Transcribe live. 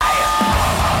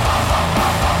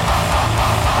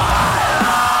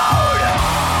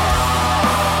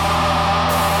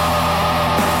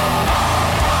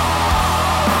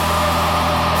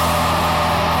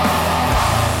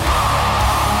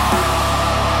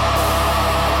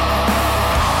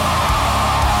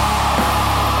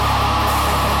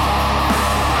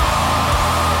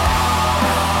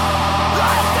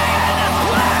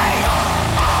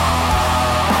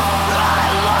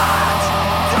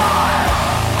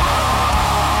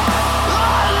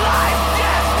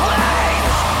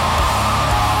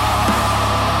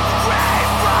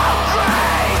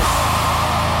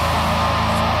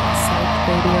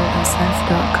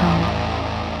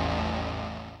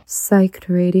Psyched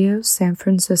Radio San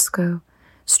Francisco,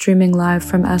 streaming live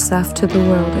from SF to the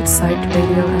world at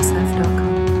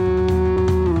psychedradiosf.com.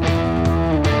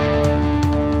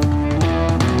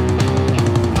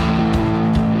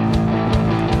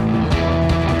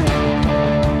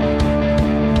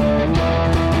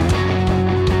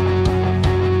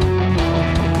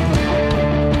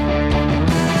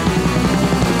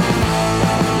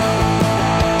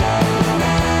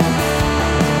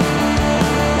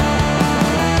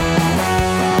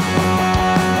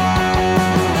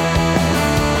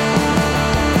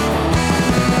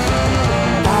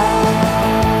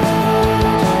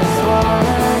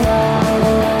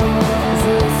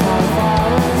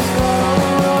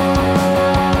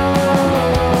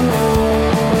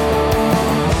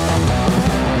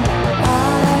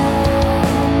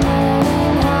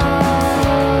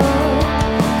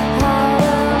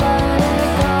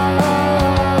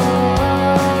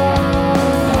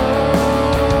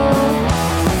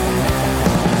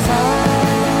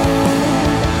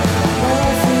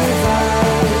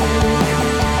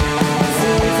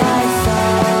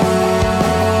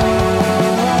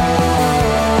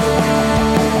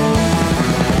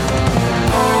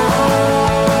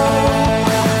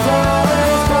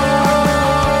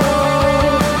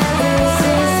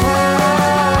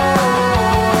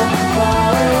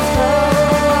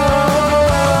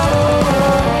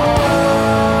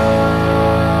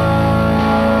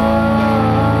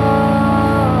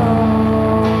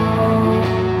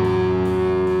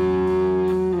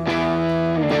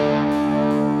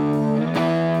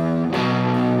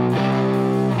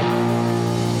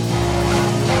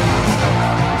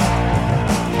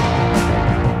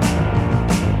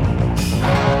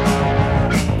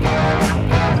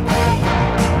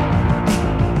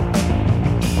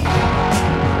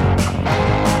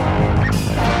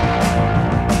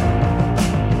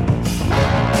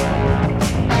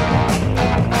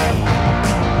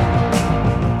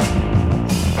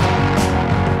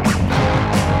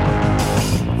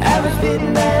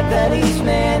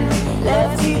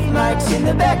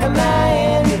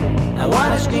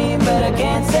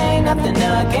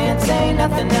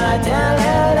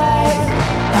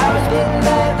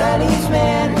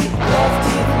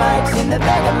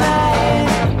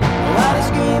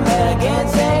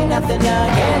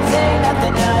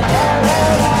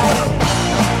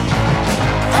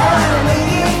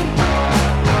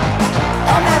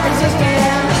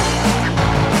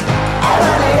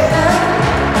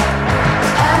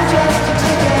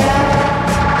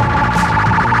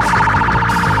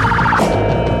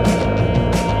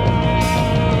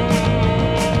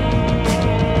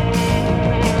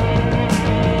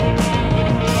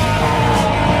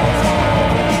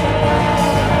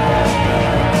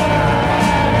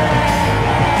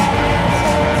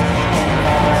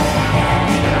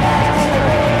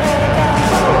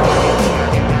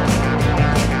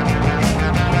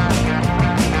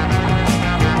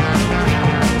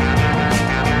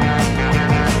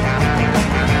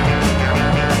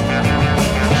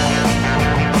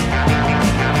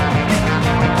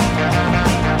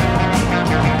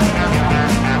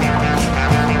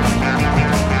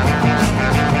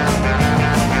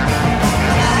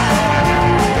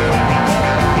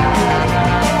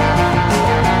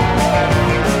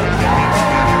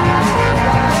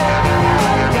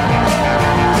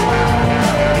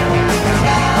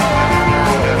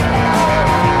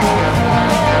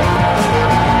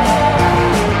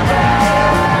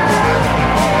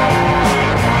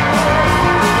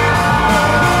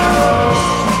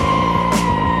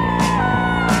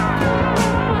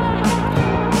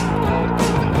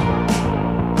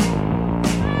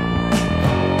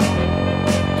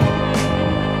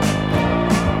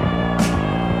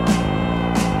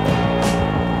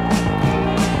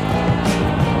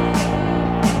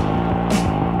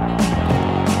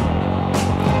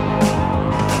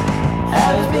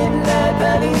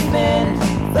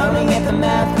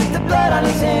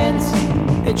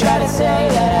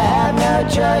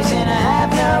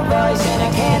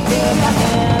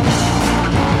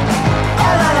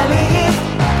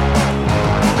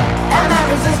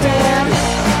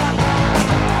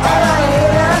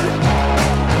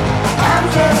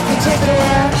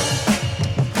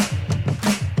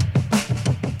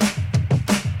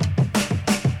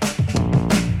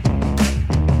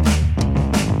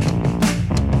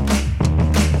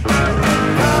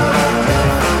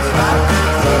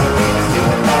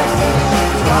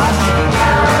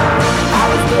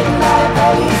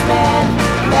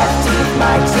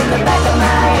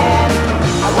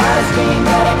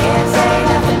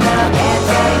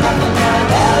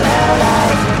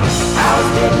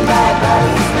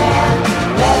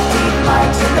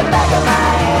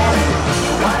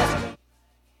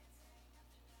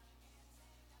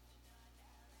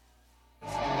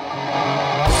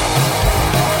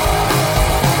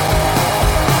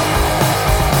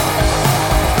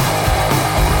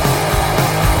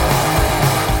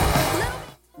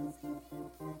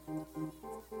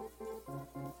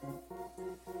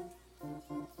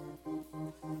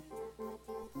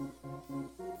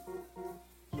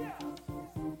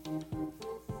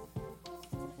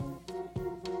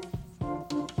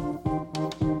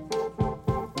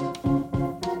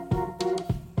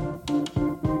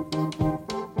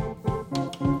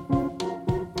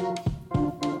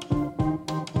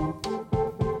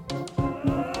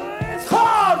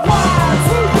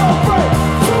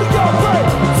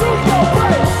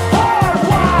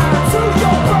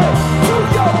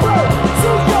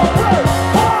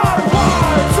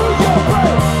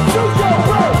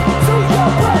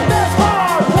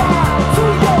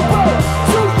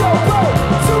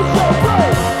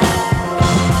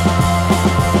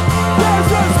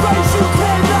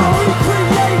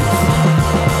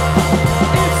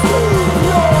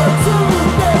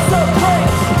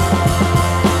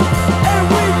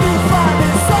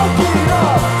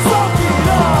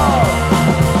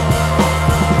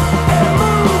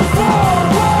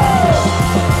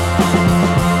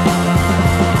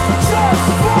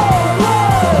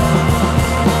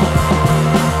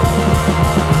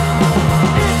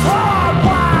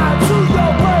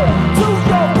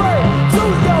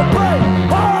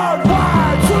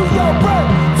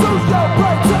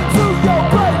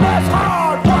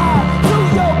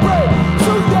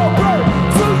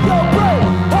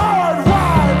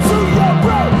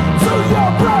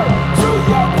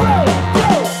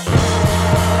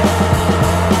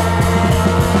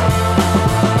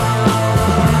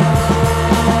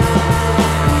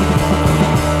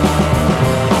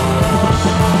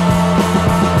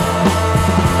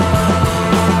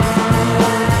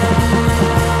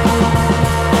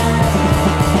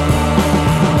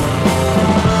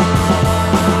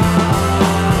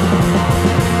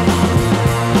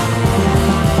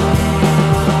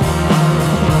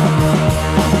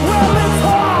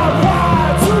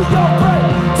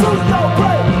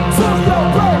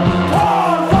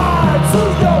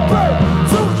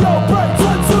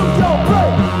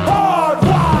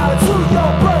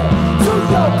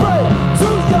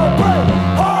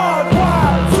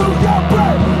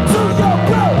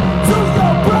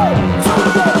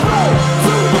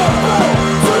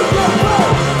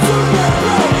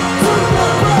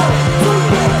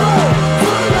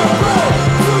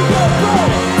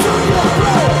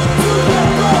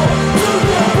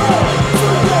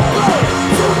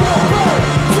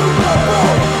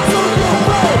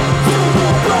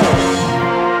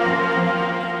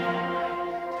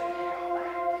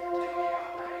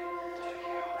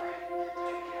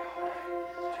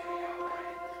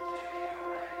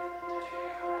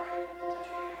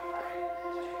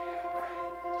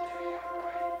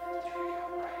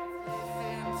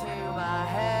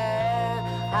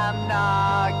 I'm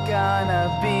not gonna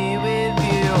be with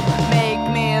you. Make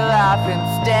me laugh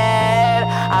instead.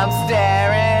 I'm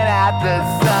staring at the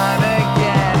sun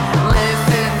again.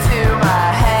 Listen to my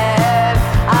head.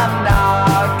 I'm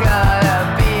not gonna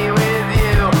be with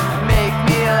you. Make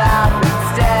me laugh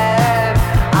instead.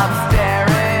 I'm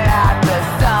staring at the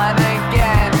sun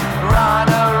again. Run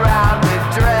around with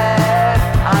dread.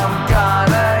 I'm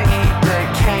gonna eat the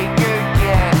cake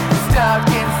again. Stuck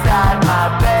inside my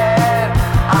bed.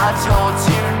 I told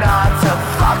you not to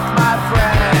fuck my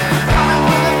friend. Coming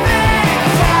with a big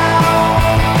town.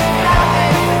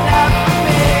 Nothing's enough for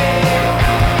me.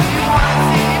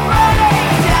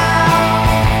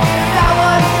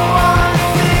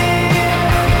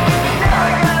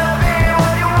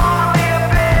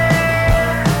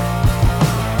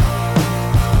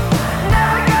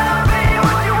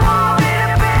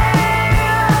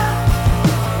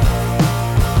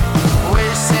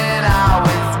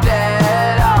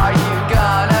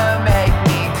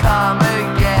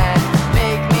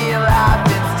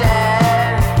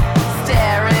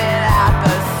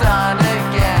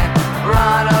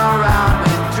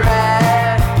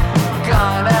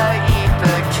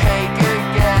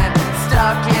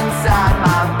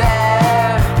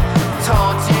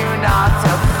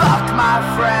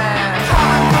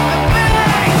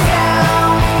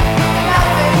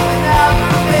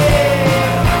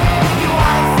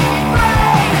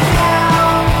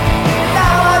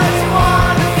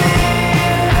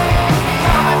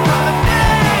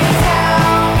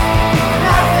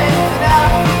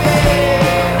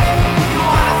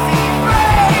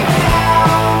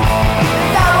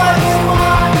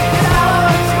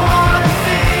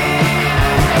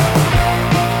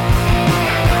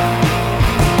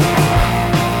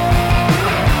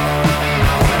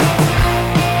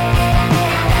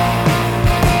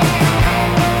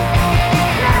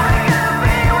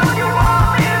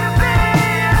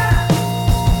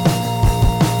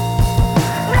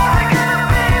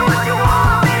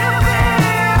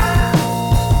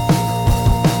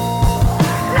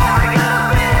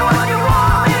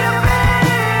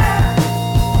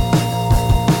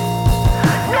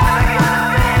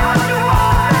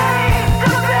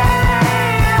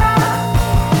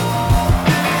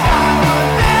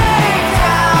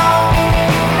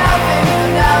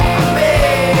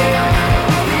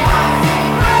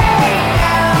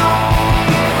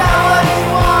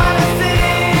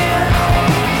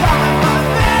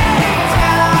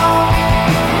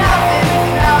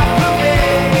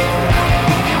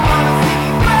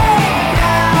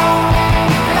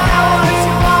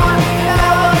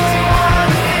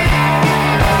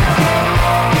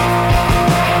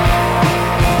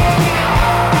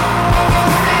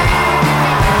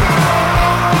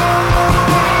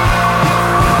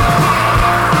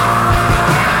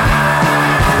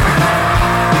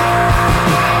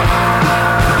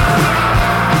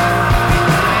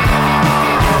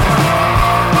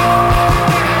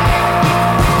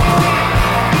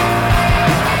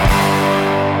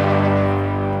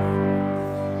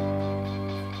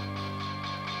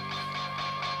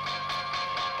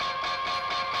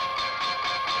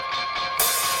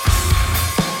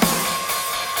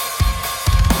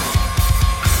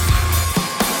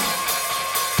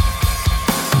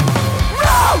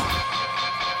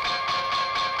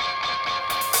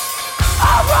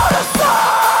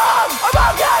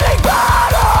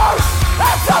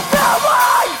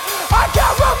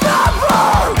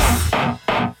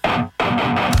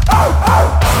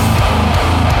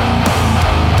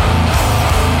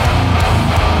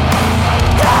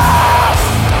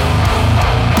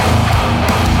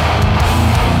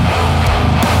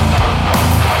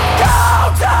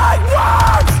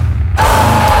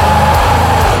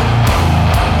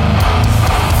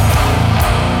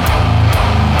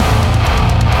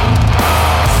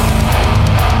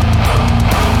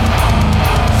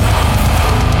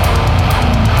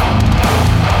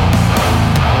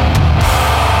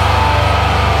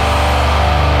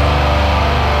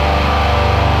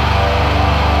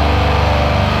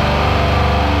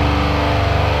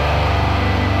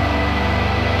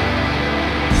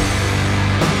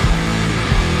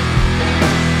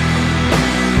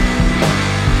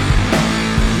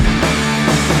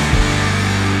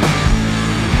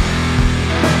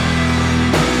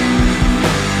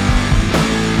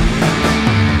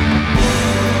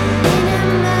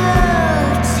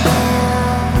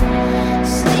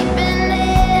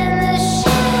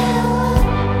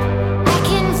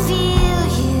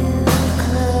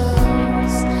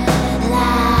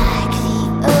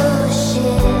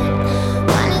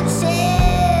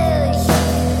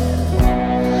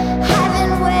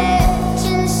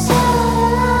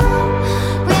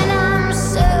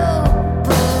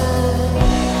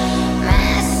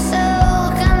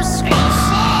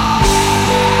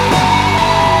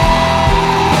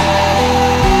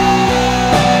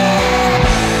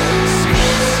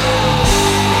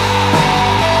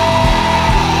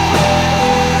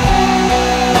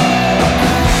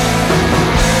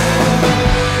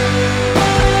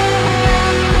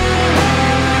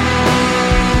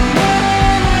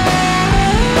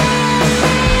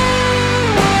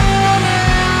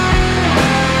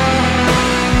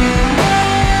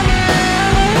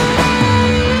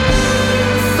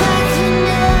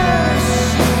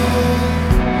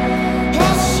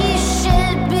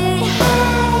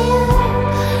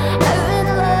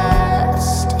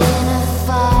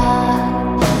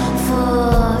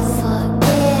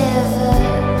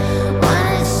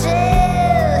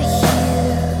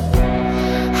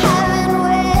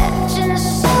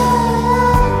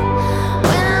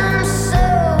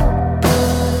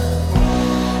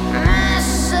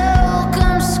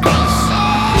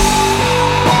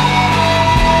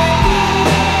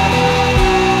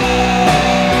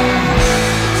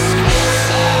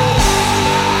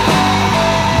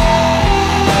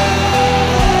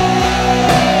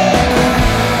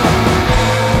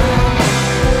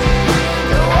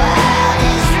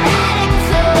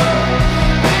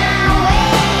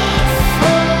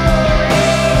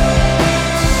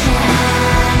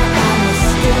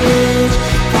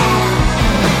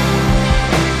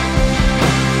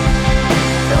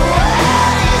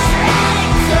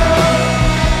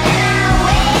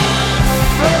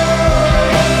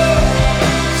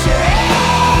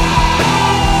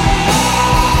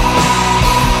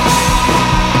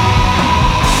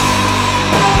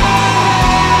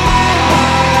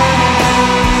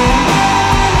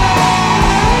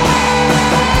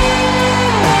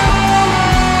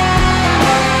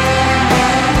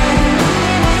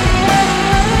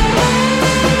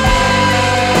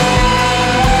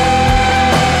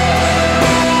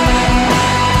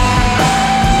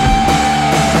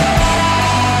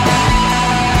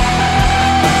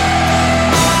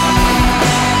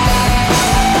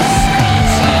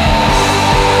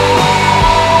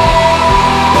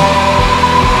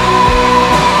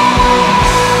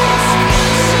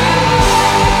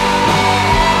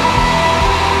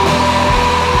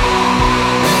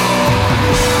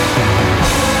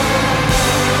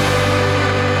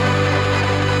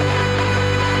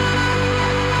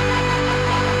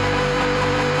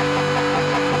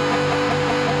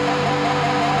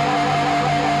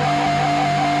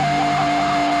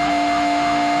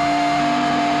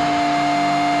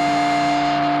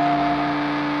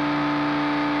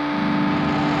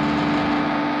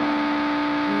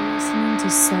 listening to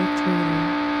Psych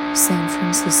Radio, San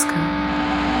Francisco.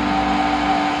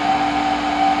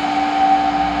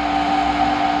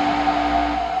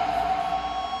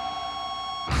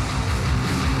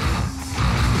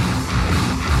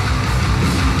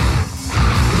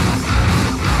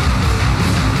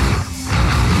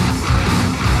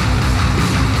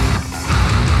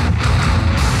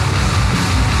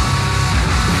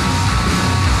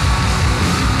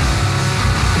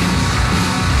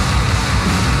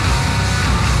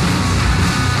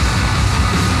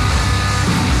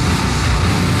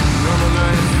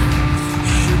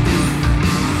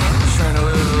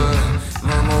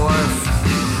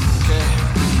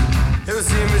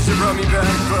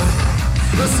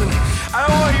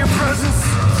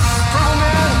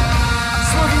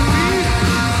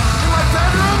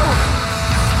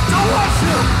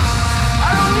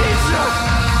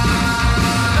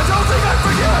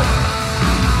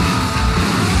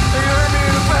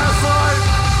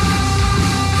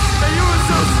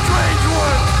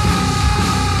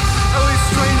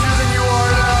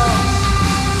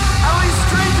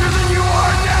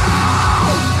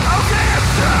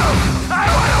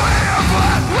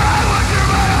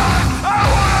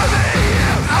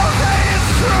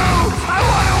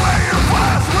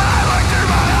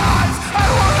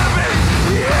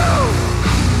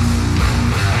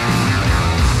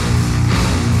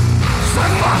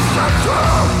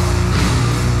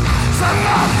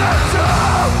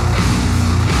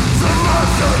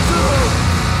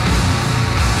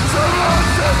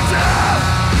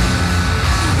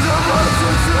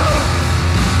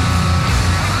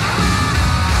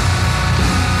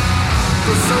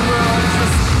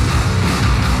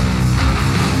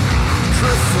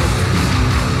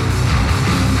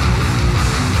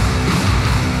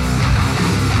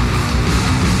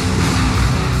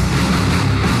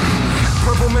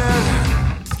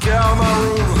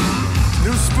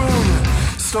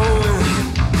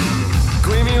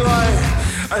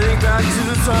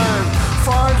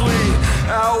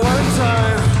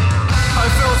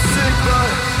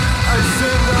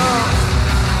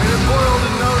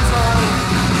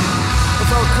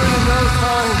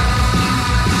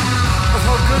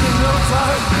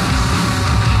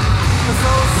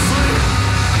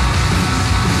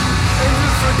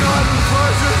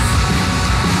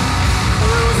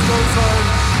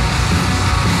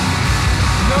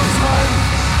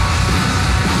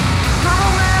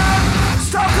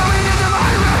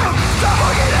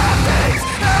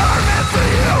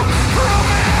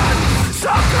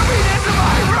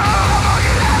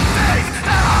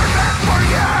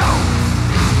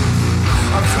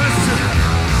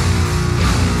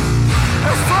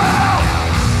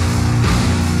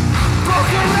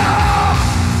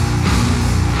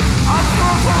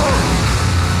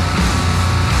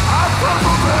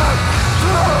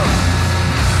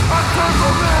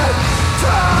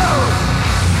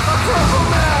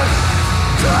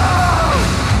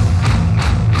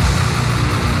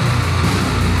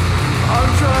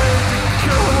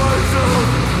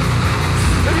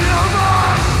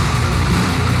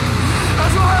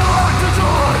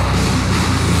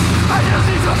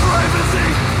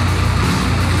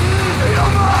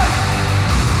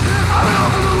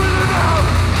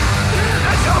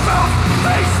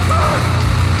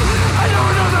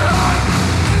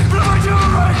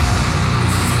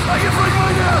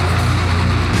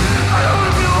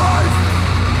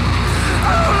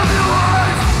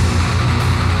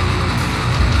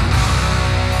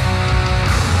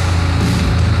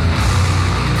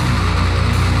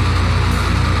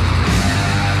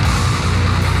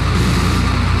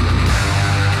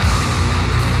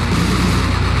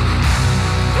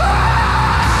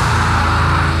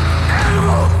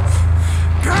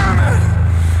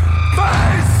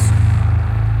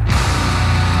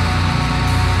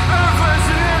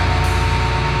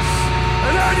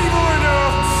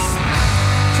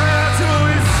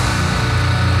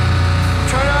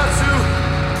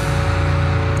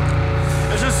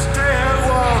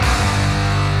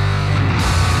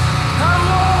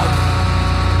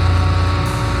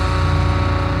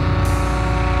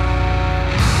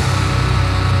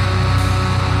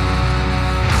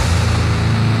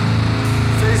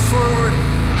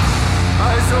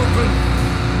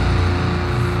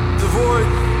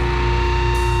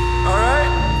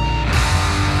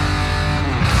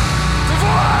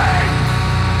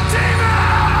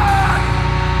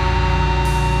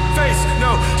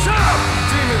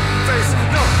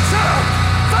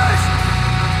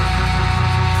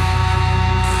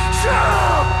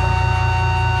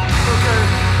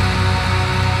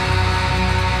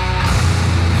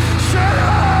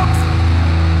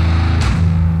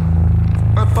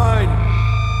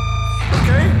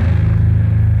 Okay?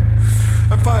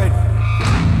 I'm fine.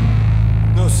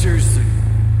 No, seriously.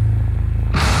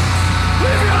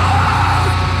 Leave me alone!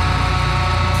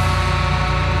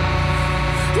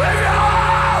 Leave me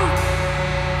alone!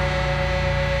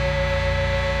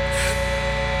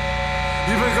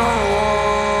 You've been gone a long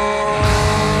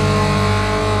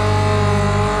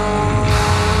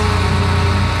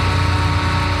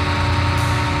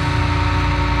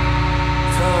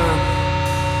time.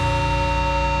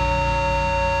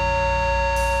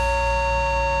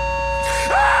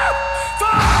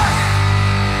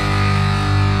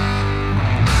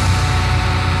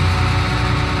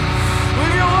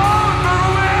 Leave me alone,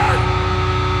 Fertile Man!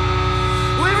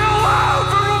 Leave me alone,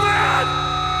 Fertile Man!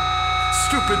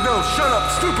 Stupid, no, shut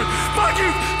up, stupid! Fuck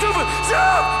you, stupid! Shut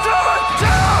up, stupid! Shut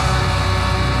up!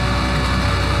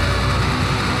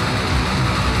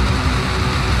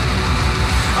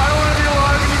 I don't want to be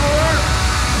alive anymore!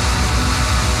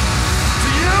 Do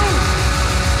you?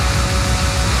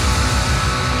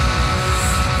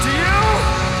 Do you?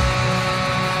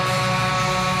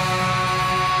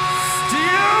 Do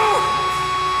you?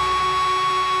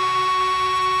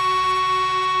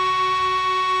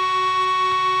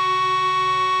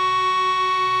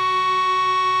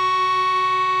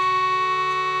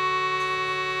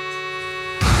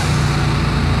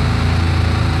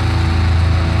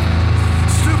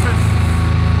 Stupid.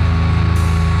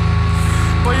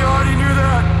 But you already knew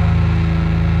that.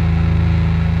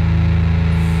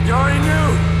 You already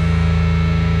knew.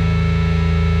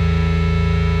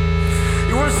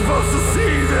 You weren't supposed to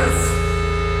see this.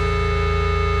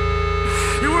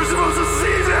 You weren't supposed to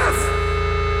see this.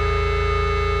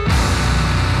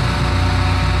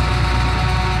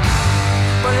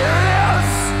 But here it is.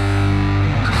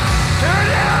 Here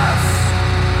it is.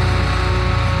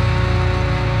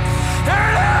 Here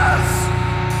it is.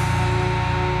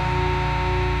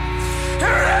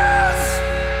 Here it is.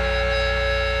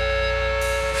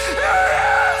 Here it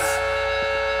is.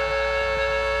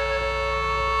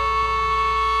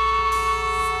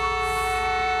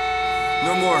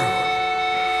 No more.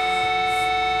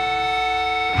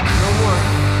 No more.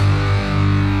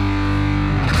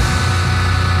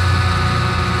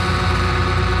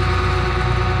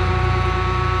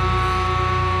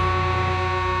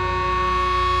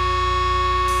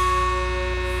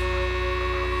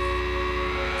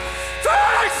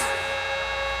 Felix!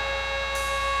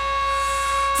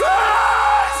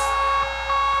 Felix!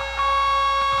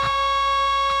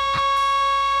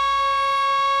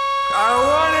 I don't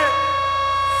want it,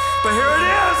 but here it is.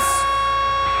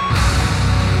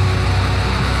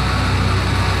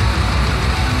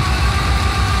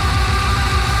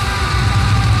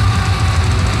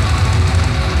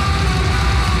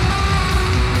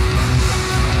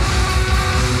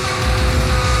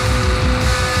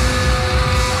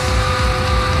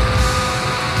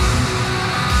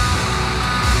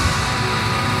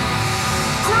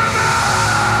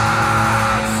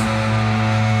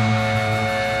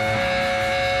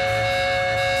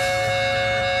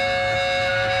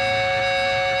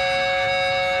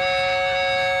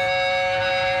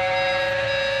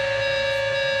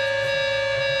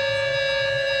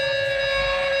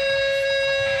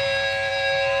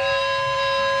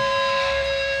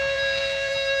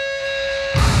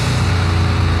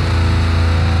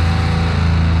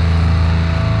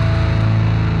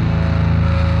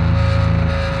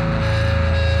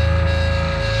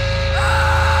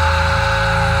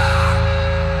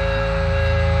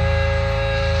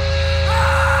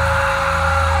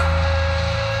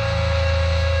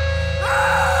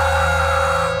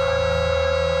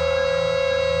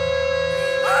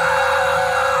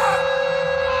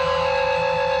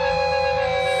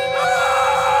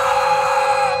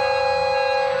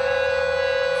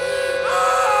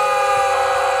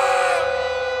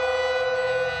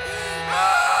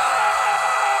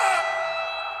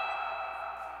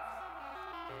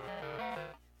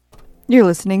 You're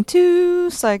listening to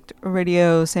Psyched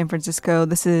Radio San Francisco.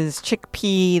 This is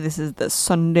Chickpea. This is the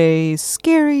Sunday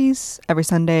Scaries. Every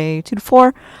Sunday, 2 to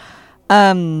 4. Do I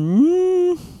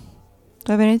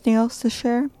have anything else to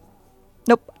share?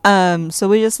 Nope. So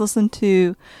we just listened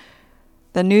to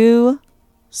the new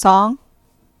song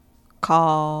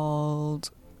called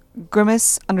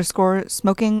Grimace _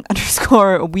 smoking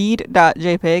 _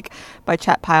 weed.jpg by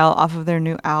Chat Pile off of their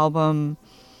new album.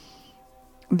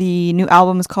 The new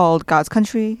album is called God's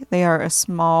Country. They are a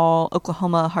small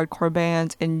Oklahoma hardcore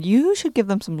band, and you should give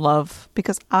them some love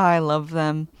because I love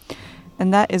them.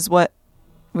 And that is what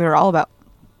we're all about.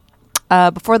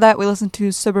 Before that, we listened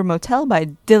to Sober Motel by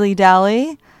Dilly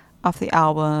Dally off the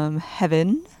album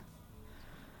Heaven.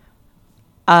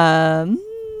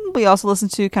 We also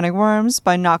listened to Counting Worms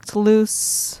by Knocked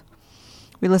Loose.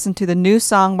 We listened to the new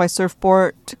song by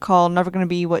Surfboard called Never Gonna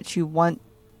Be What You Want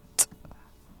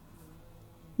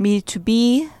Me to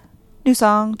Be. New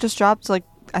song just dropped I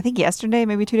think yesterday,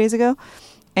 maybe 2 days ago.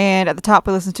 And at the top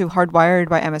we listened to Hardwired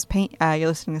by MS Paint. You're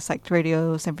listening to Psyched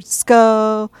Radio San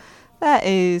Francisco. That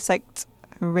is Psyched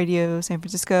Radio San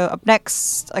Francisco. Up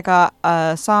next I got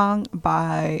a song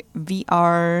by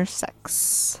VR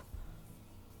Sex.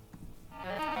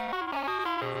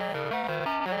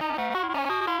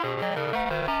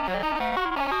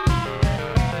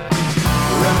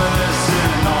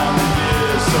 Reminiscing on the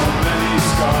years, so many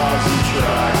scars and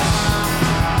tracks.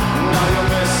 Now you're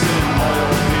missing all your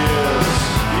peers,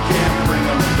 you can't bring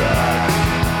them back.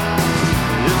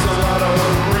 It's a lot of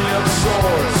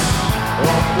reabsorbs,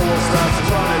 all force that's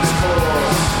run its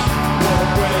course. Won't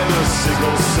win a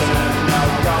single sin, now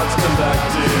God's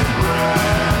collected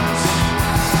brands.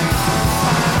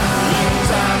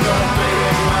 Meantime, don't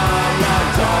fade mine, not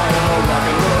die or rock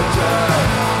and roll dead.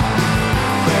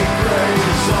 Fake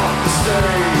graves off the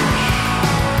stage.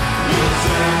 Is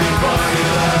anybody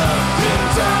left in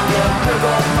town to live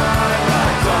on mine?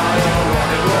 Like die or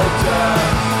rock and roll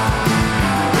death.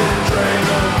 Been drained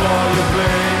of all your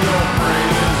pain, your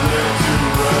brain is laid to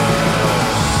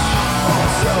rest. All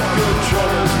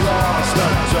self-control is lost,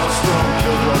 that dust storm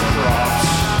killed your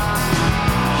crops.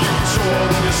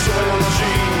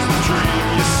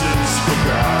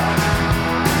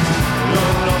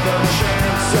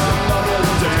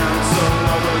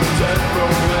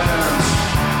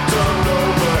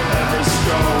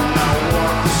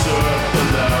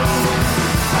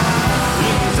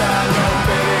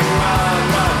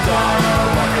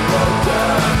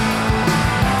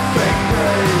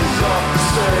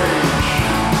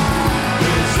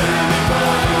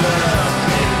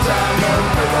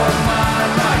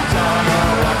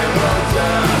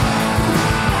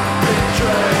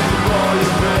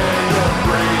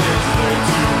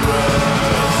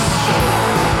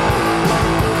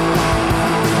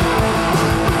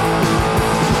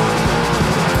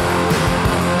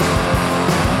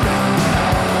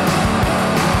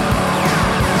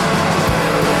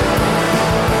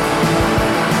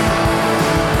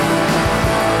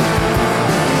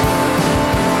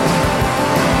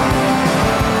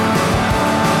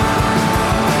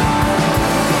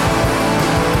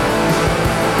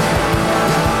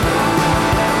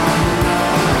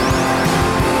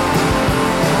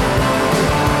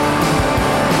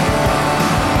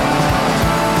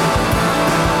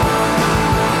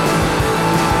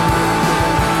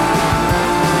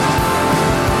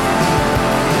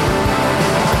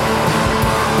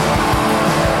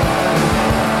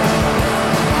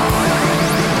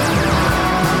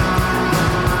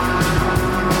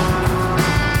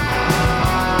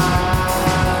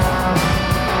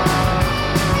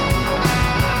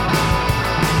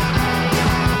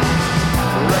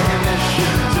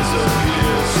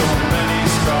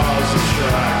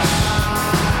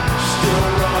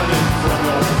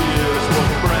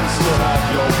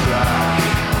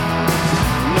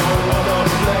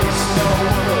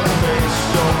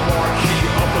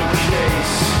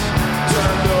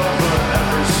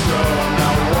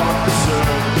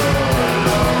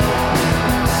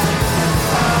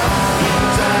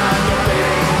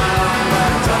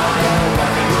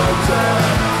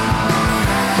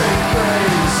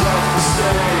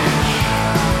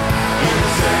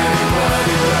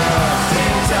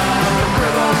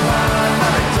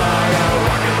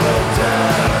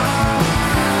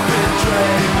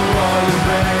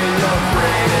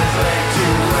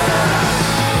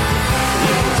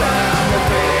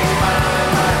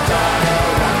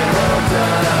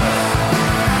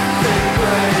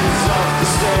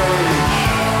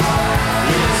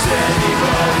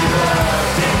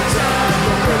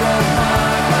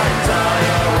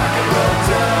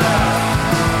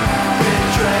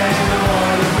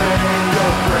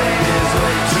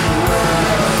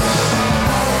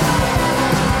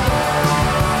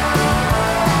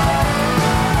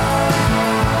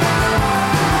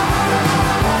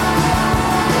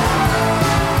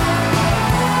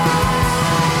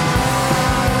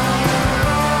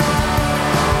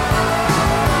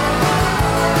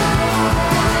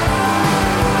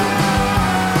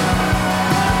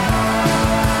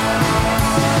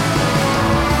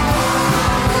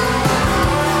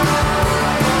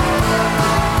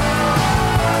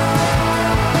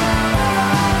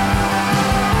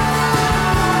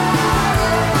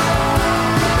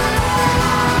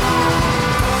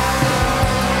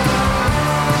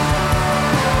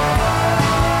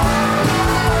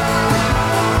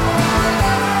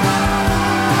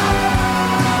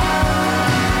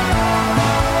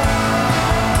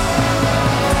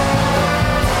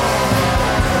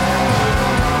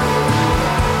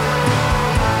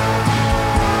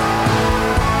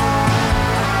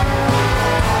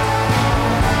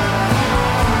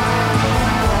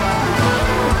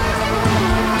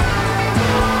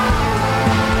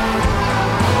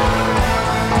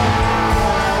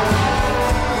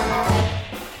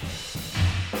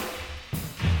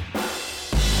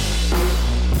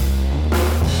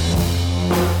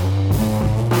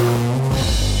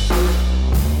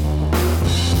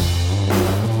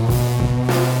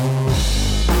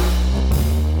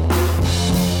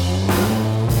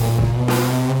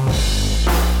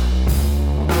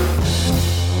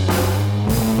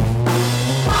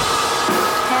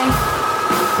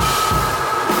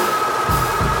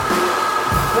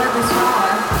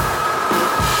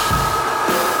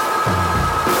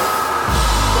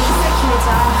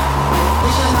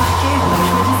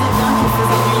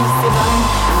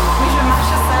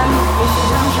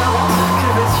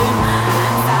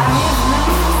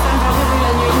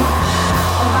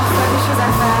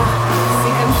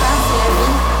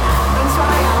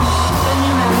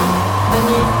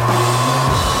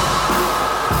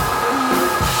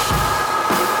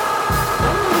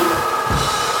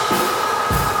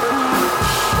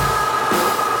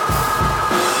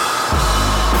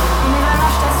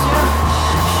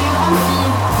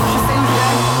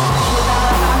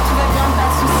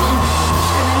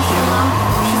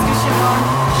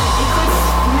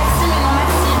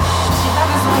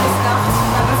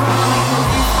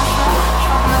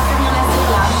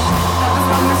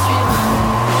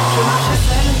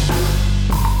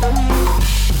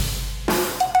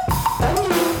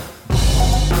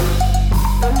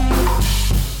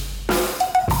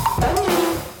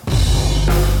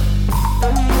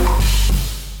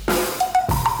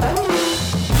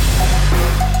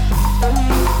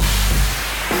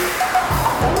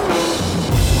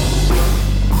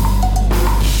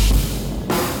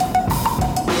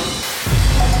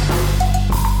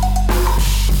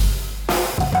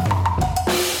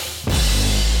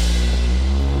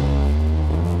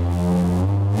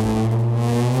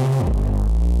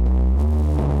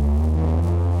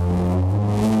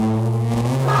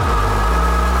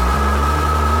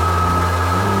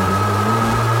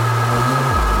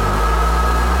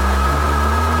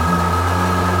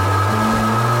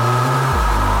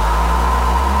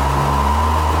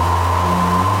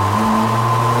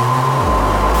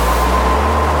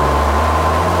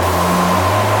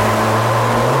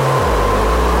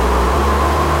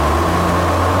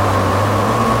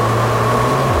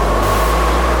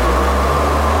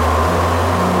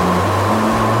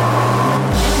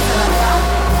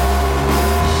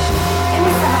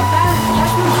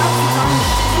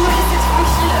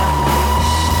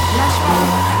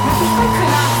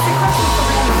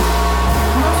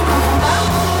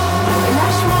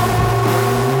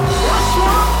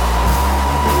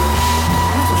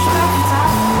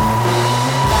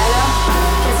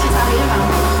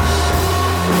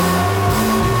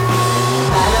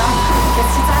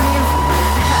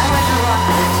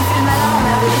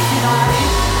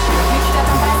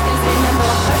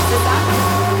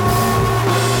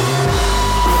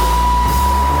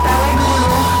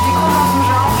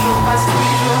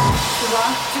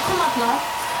 godt nok.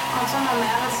 Og så har man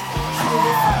ellers sådan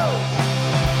lidt fra.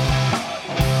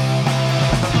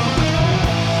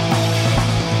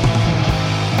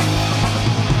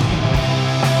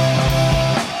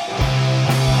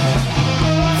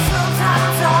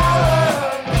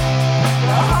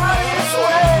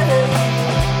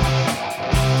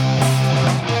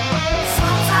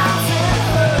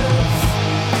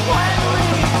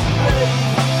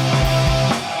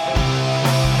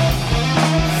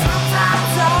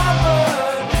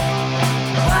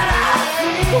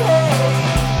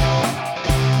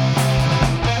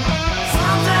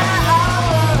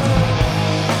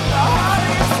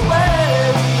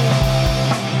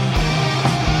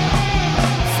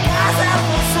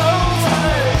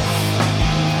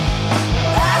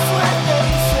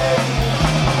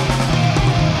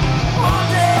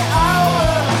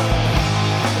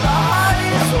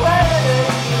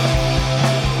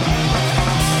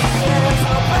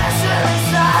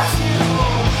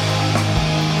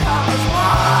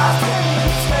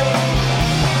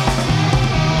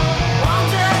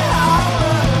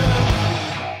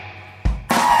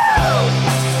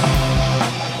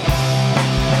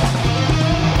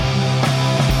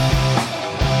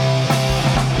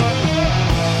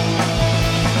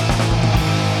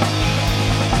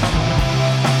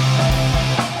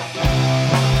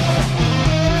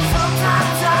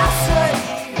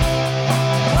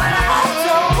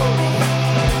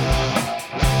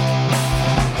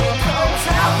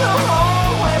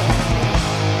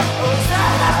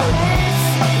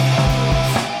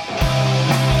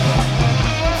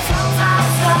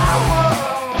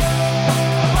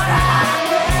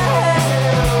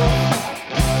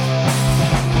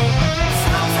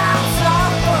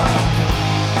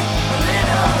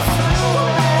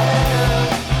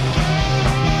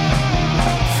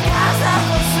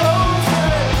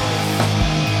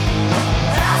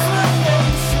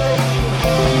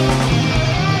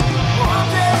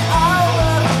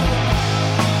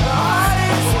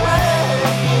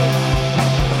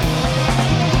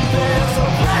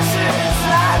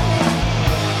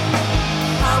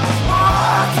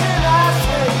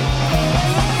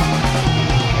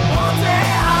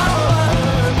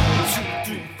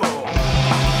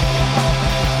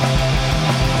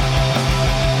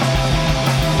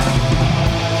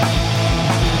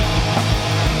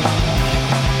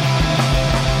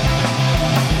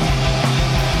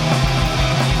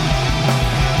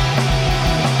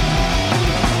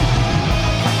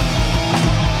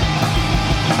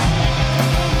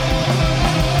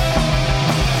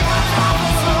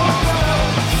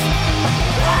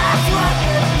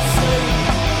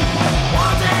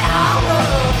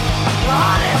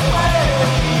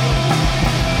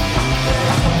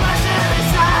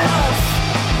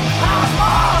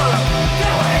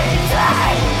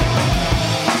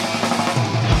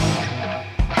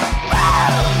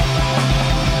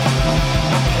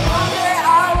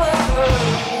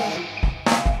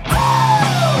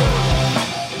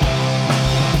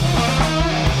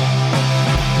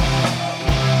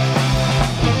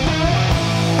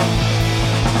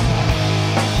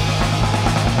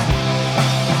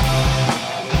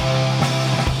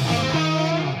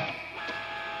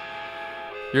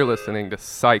 You're listening to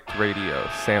Psyched Radio,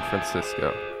 San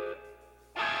Francisco.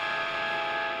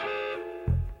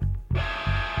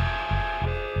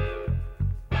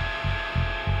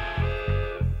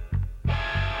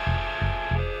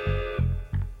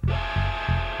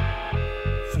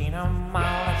 Seen a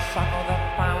mile that suckle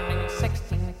that pounding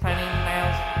 16 penny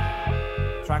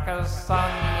nails. Truckers on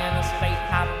the interstate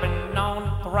have been known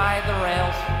to ride the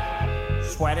rails.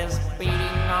 Sweat is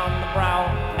beating on the brow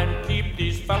and keep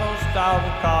these fellows down,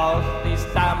 cause these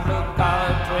damn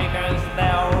blue-collar tweakers,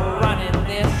 they're running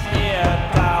this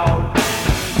here town.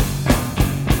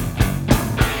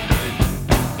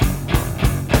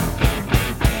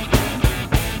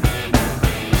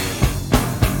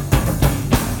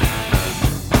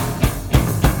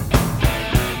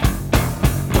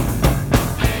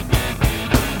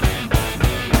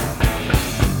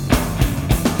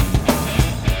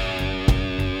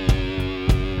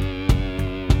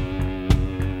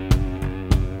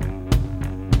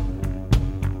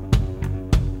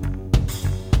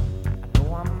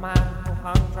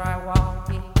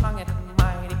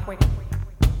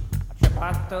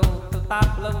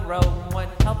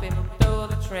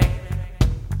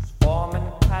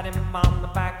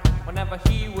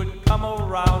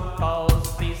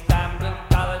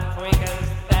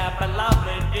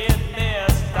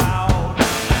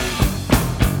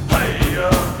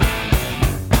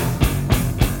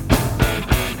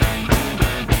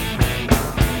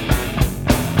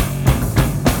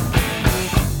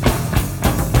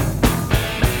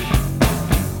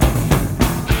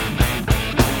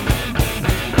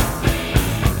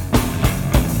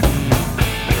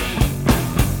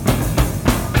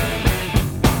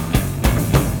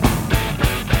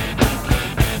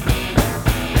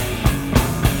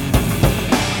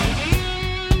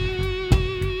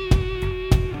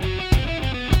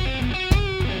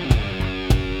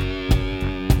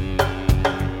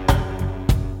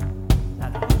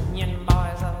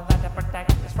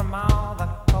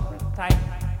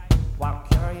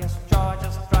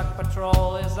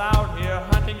 patrol is out here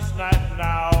hunting snipe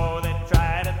now. They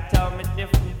try to tell me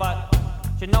different, but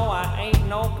you know I ain't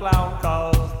no clown,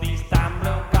 cause these damn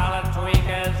blue collar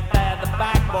tweakers, they're the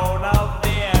backbone of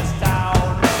this town.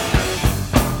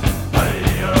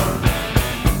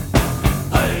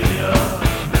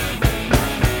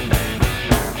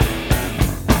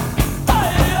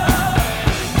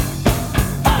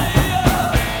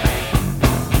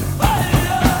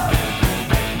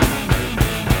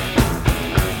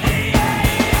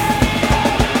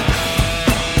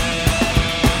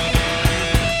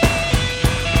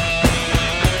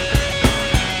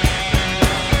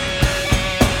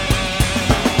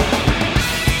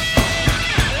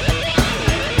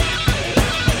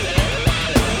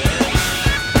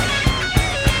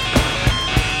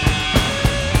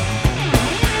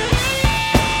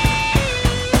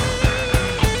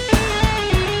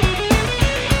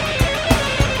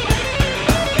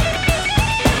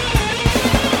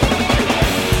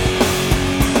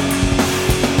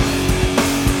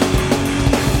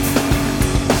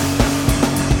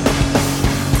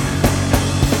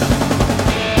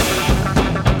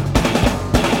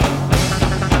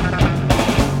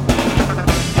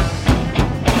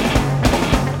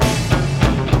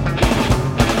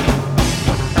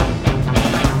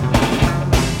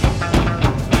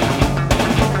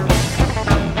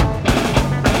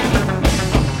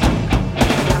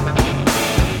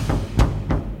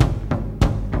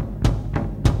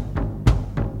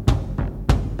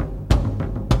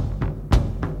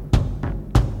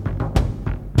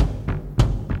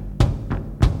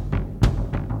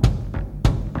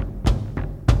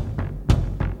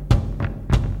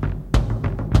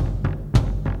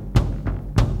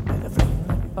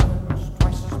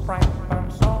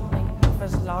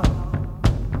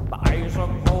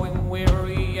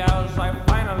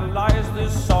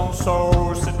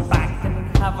 So sit back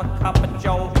and have a cup of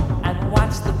joe and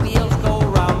watch the wheels go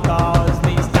round, cause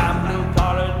these damn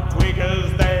blue-collared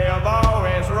tweakers, they have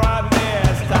always run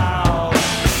this town.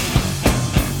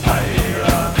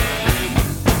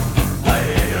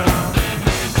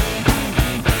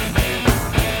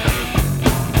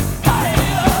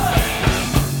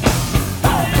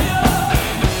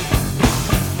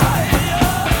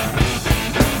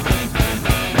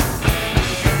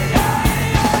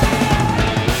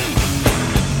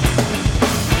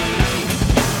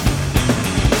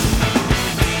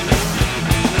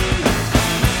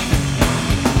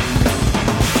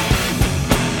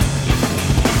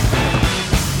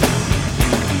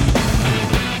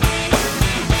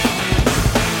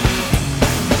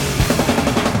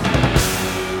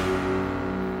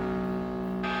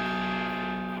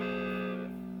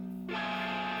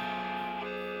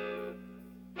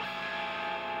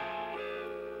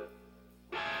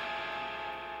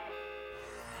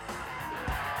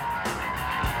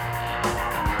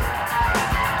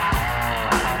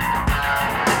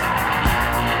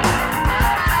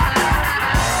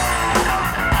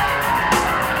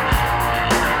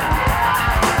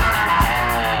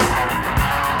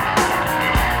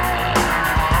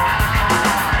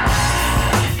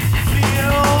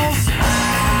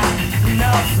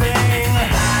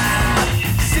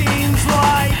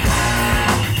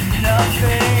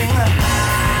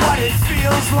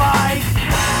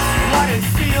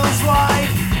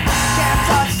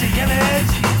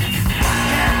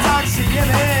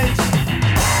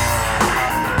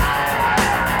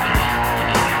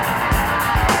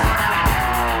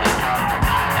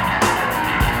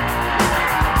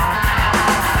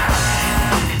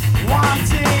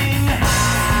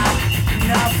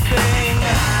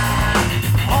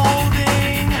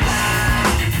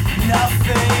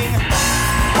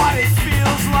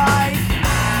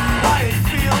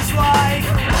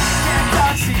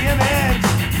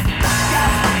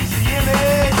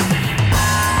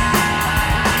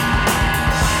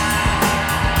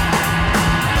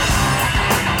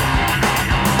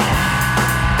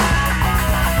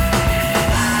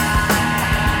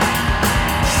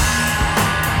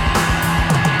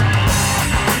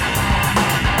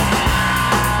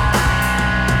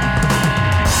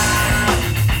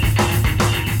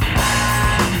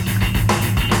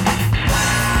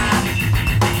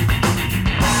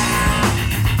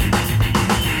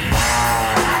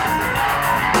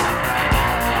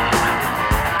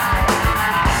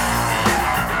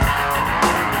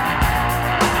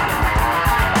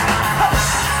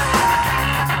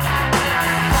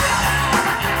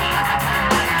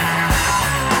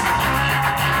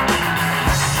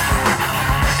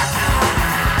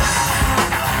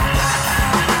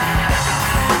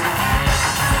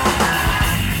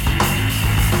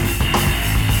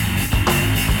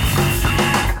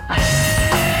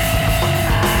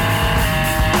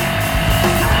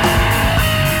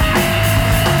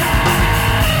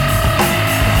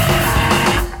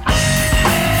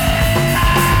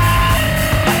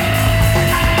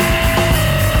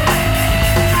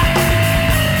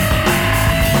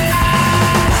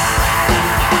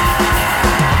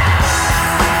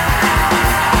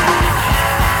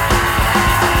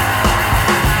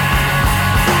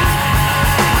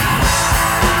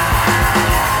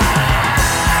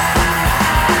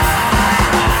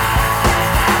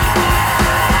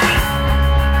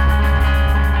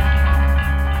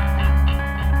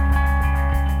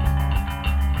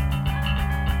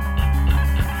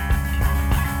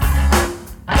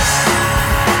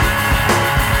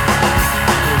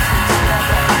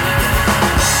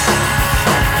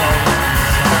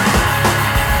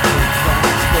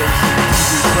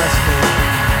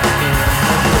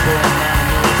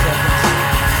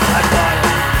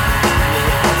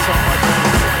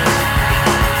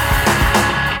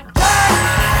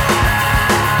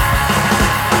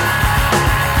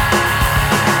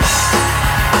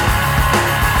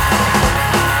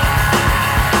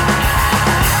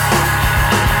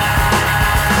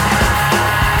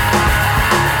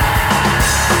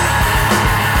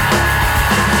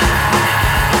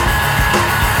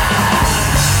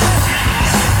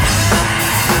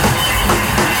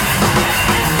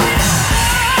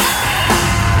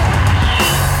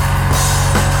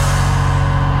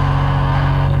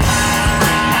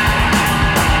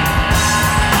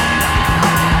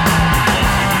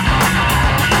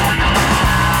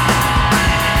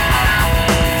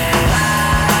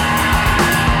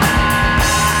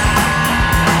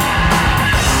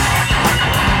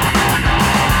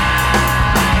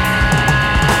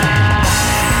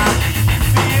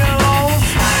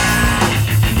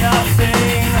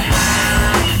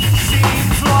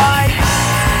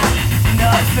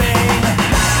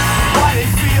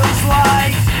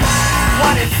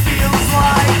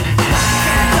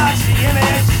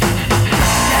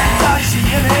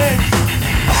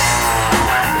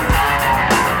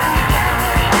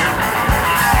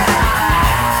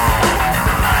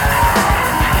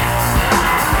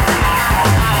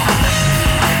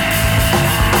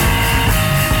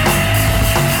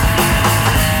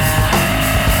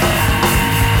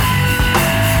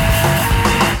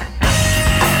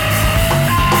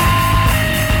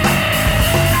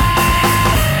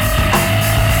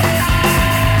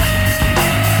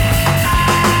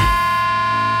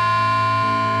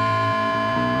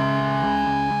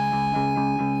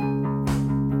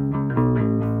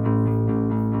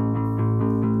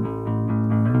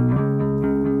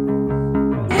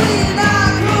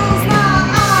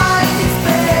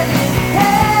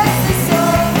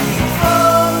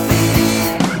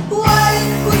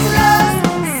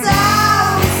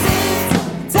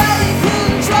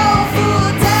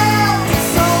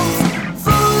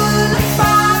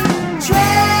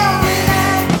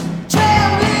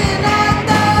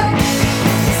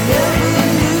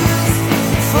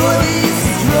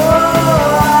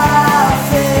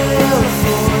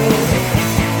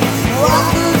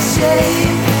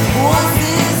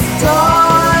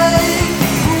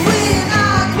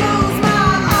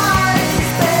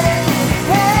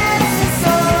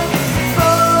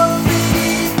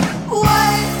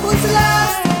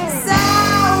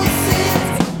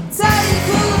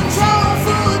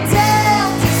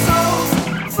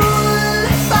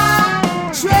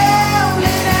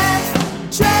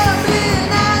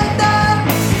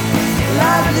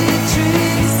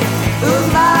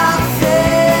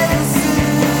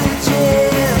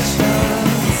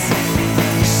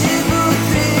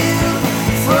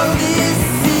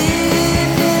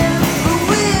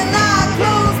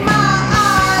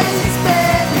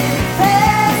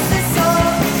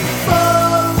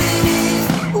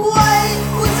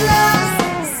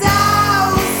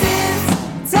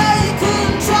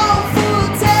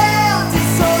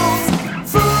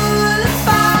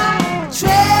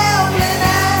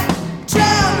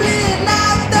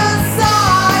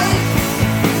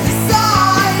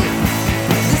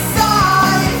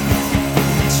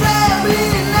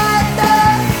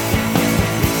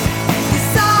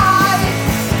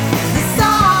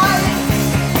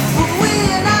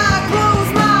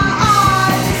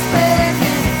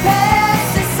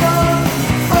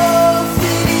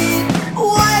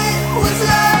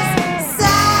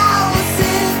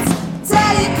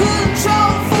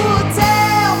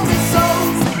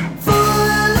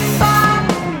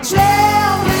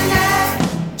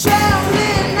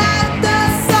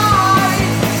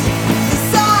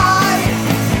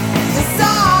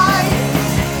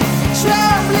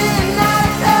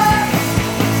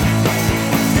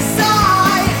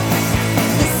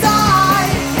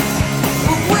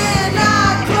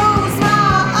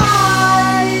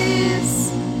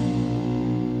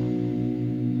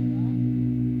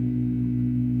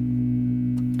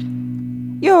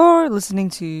 listening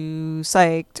to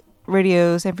Psyched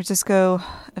Radio San Francisco.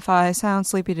 If I sound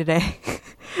sleepy today,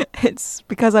 it's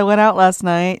because I went out last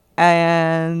night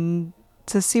and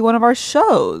to see one of our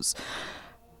shows.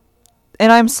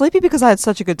 And I'm sleepy because I had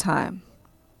such a good time.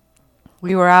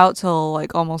 We were out till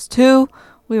like almost 2.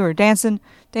 We were dancing.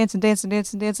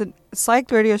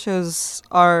 Psyched radio shows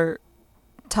are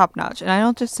top notch. And I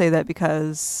don't just say that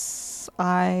because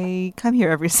I come here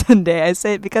every Sunday. I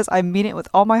say it because I mean it with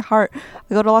all my heart.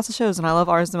 I go to lots of shows and I love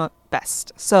ours the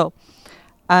best. So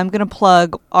I'm going to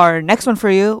plug our next one for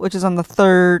you, which is on the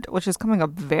 3rd, which is coming up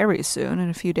very soon in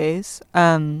a few days.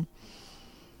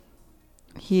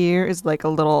 Here is like a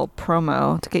little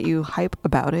promo to get you hype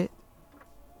about it.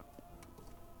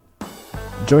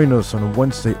 Join us on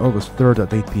Wednesday, August 3rd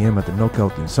at 8 p.m. at the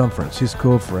Knockout in San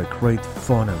Francisco for a great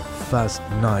fun and fast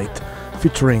night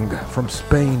featuring from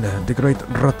Spain the great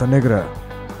Rata Negra,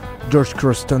 George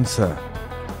Costanza,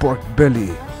 Pork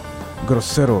Belly,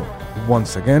 Grosero.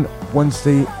 Once again,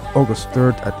 Wednesday, August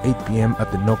 3rd at 8 p.m.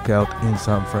 at the Knockout in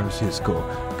San Francisco.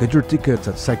 Get your tickets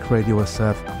at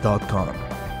psychradiosf.com.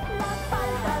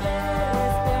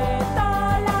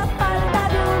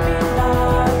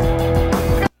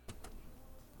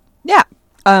 Yeah.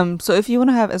 So if you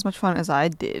want to have as much fun as I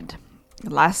did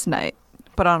last night,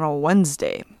 but on a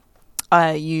Wednesday,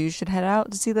 you should head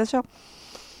out to see that show.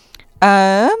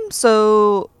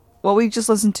 So what we just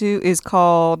listened to is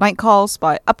called Night Calls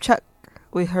by Upchuck.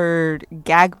 We heard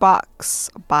Gag Box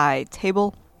by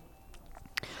Table.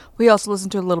 We also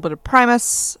listened to a little bit of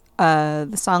Primus.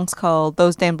 The song's called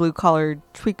Those Damn Blue Collared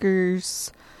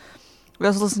Tweakers. We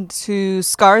also listened to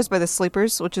Scars by The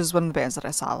Sleepers, which is one of the bands that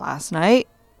I saw last night.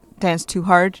 Danced too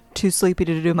hard, too sleepy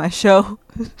to do my show.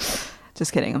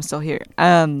 Just kidding, I'm still here.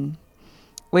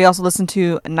 We also listened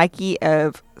to Nike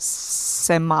of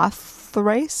Samothrace?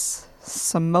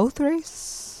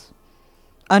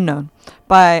 Unknown.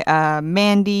 By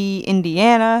Mandy,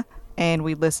 Indiana. And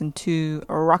we listened to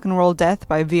Rock and Roll Death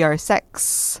by VR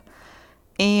Sex.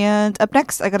 And up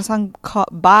next, I got a song called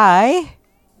by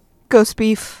Ghost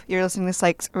Beef. You're listening to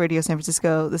Psyched Radio San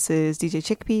Francisco. This is DJ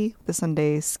Chickpea, the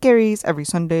Sunday Scaries, every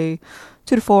Sunday,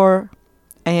 2 to 4.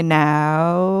 And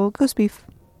now, Ghost Beef.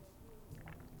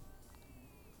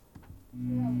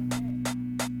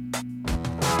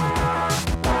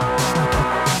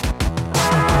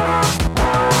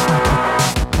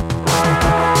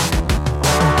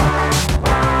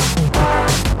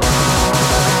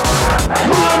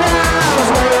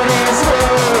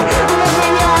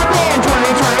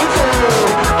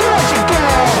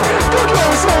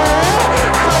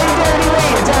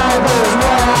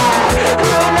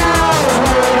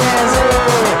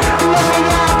 Look me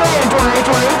up in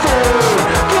 2022.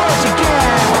 Get what you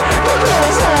get.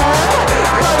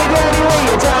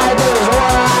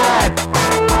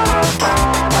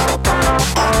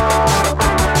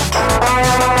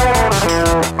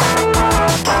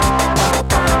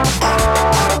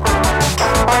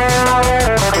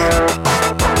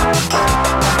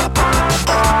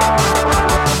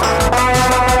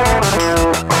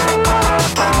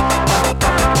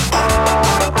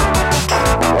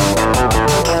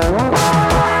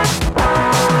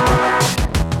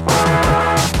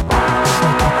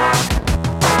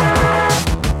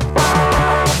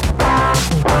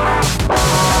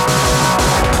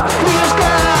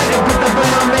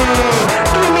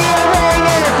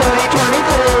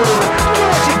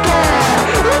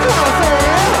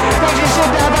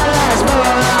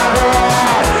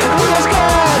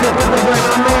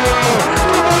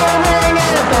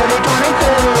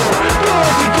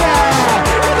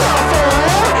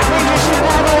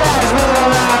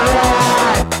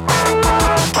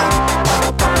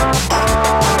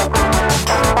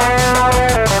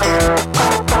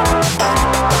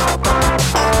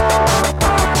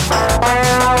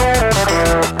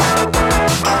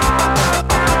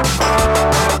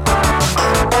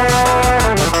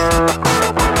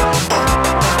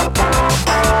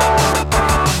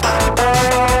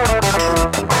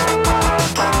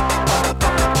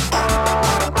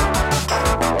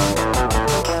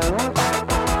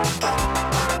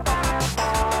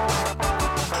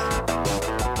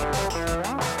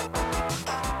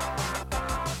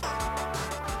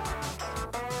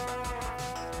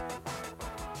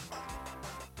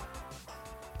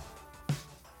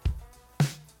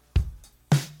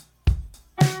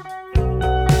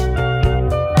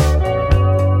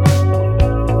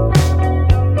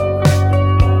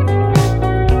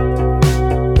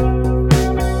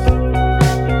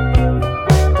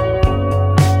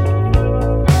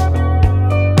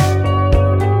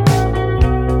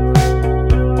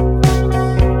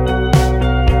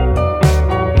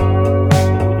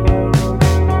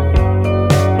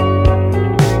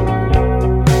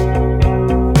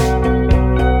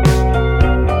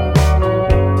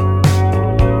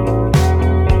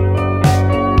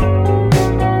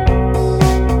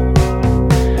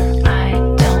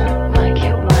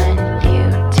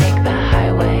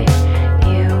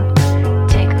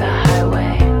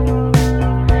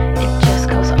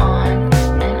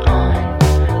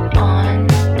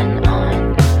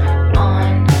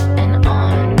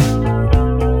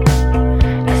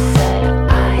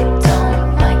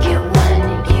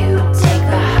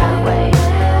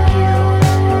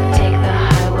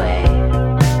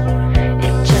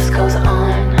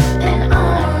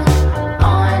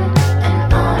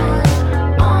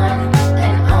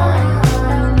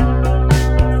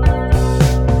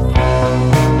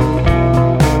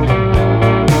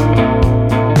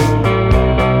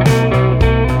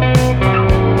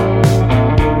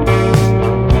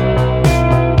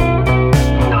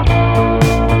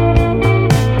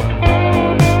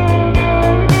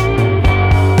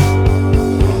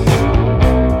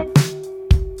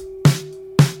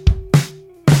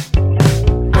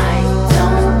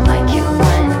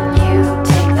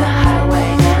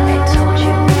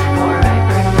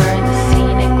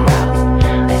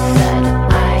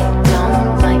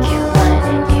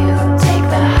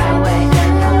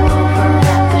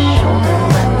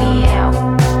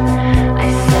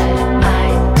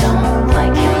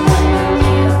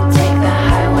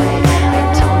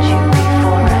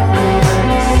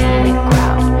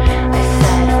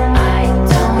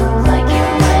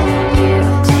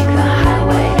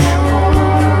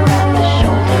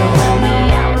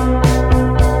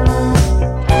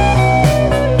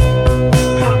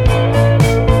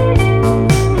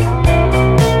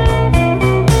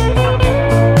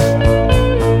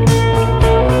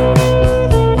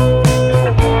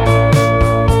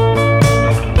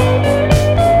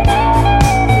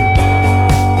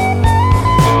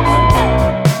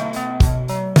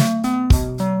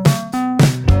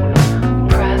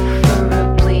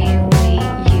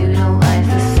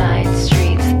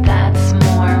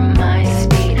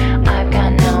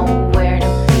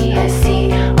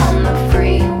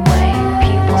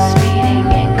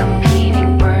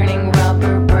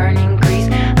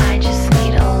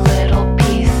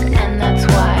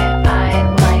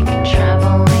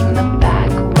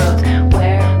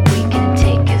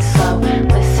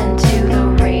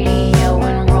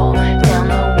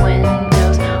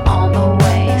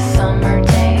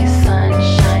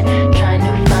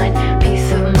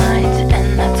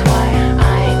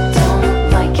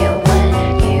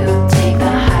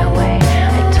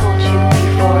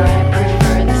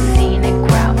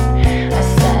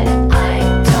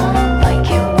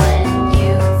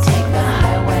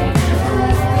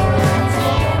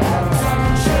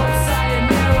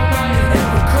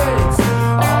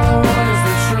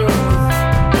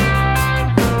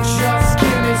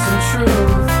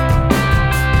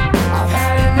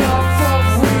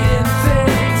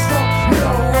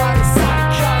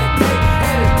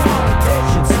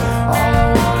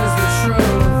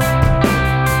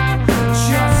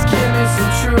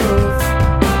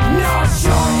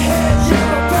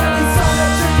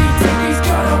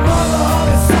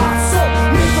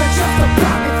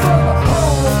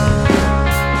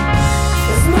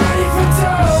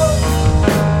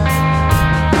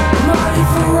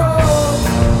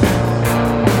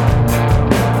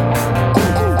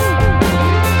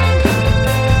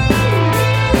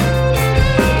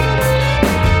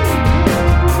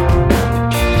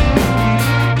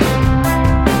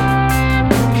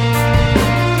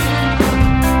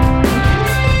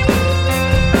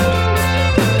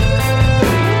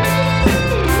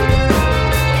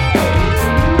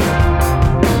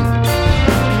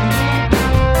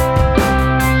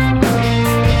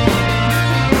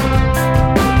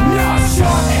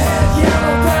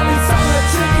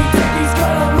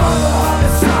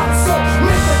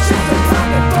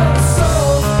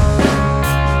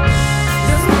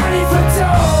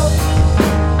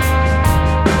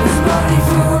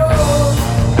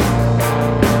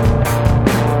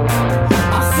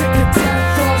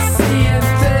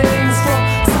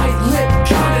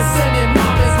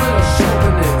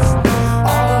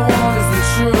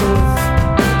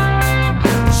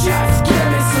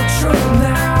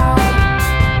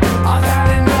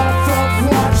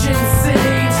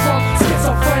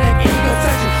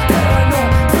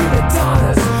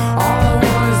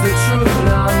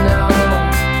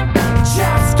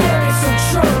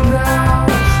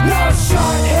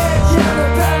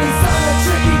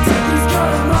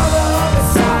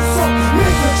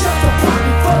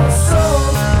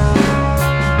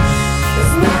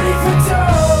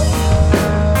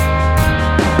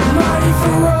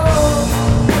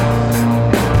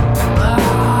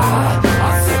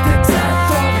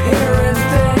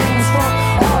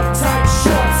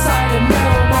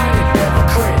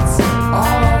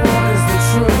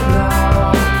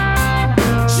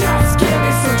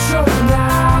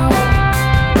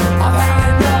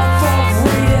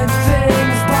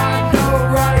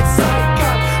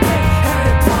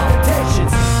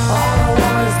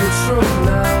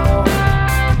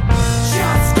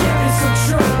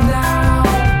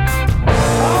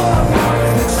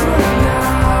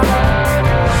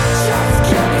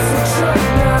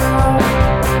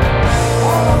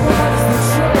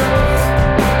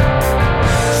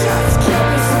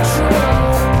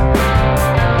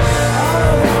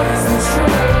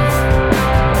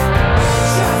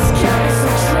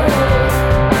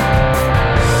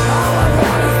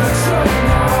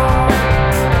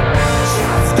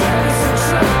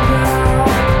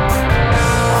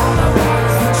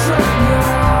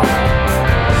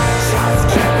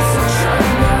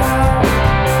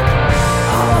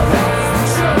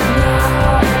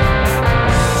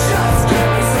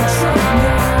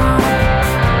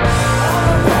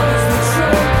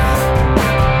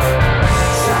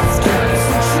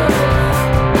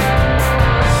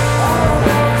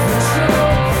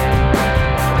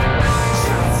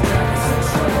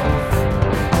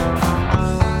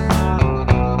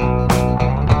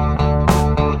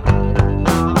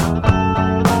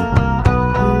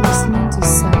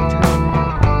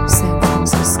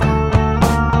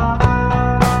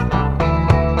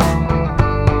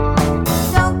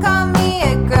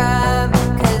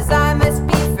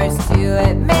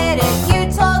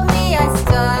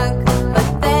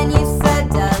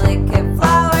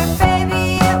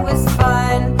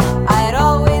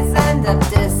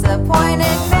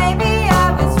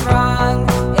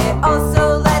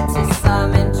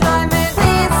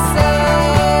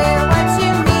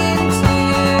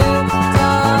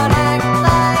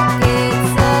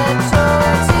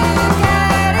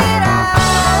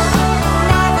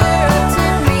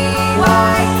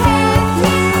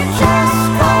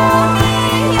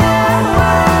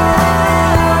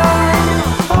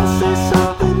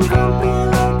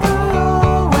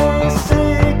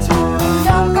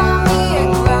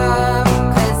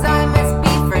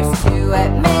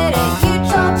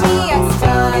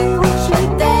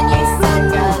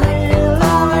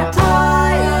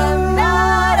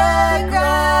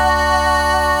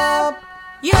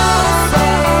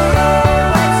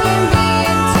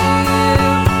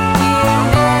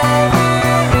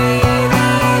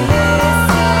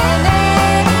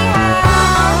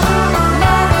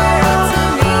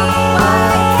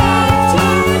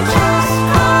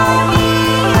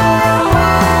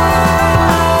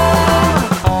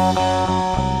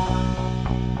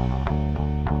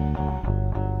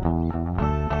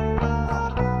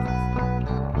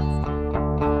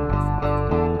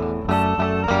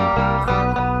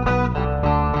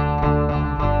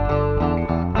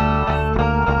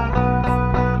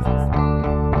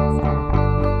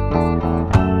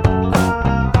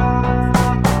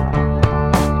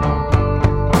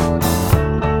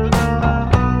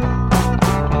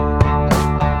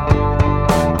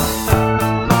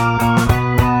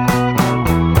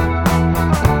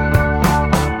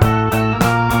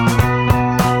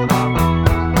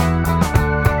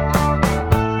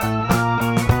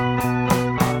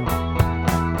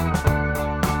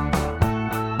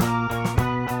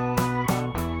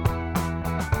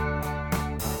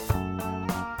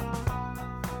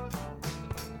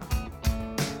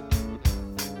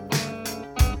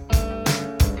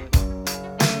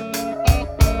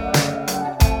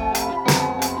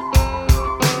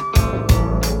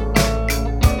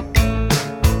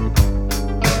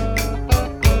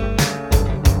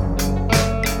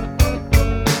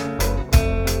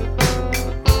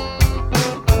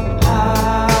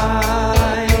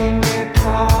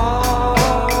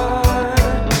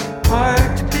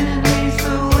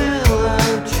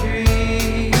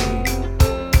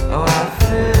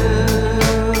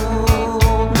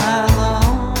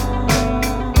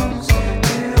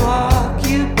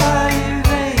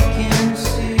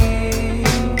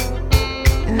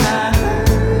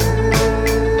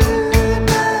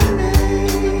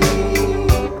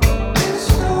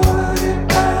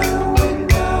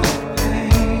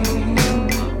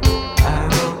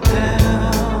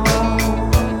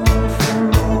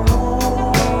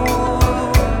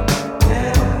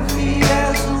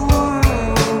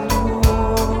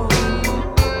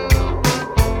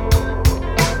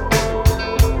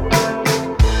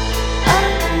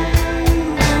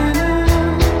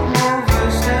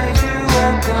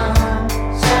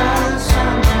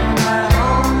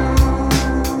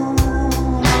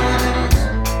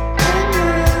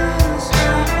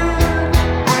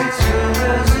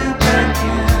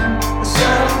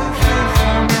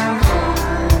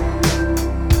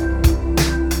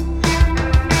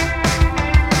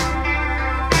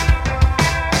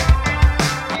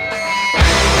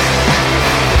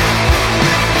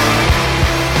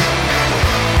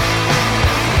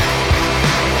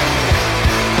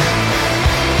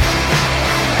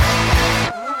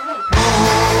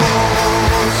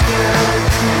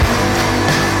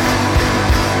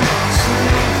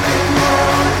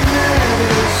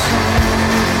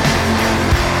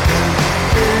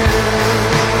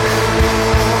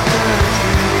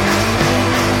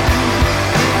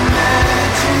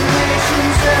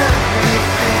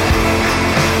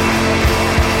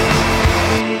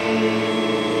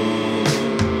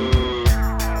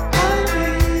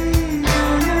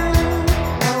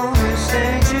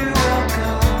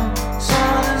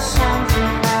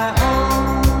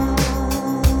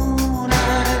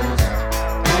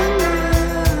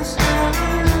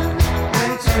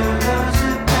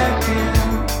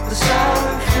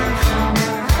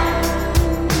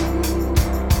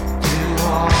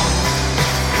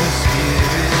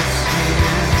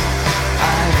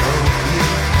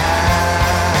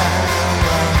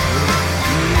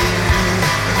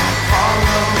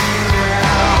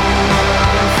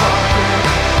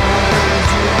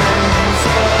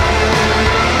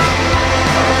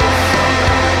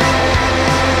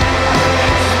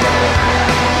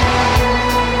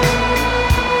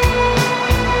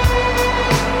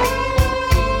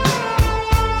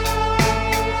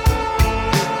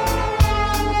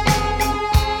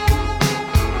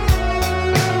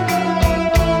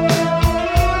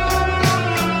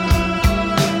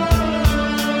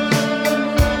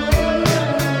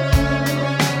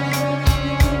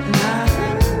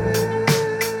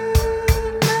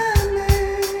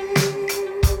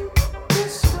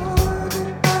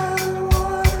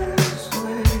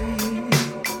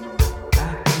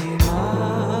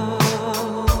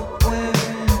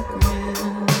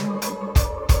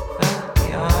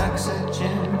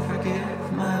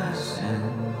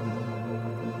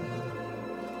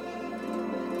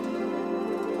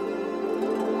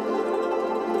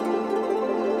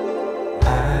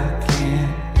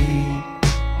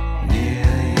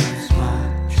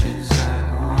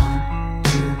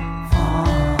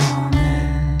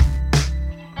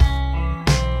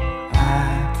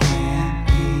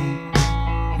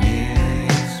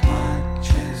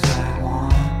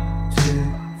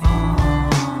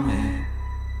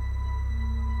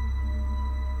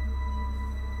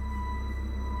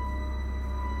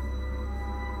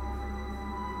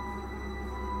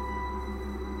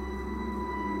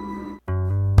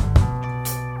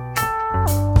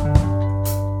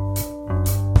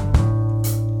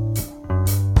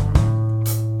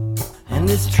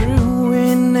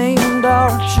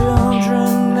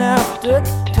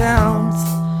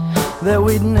 that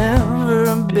we'd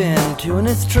never been to. And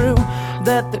it's true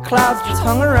that the clouds just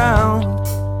hung around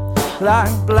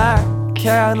like black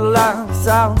Cadillacs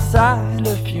outside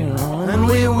a funeral. And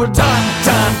we were done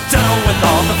with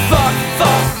all the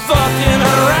fucking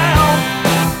around.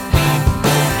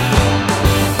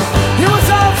 You was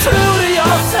all true to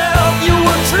yourself, you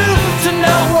were true to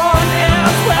no one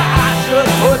else. Well, I should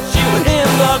put you in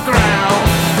the ground.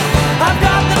 I've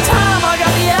got the time, I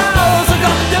got the hours, I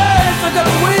got the days, I got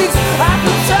the weeks. I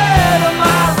could say to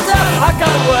myself, I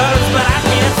got words, but I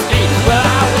can't speak. But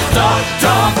I was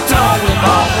done with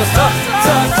all the stuff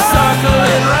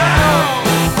circling round.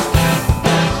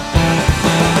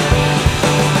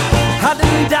 I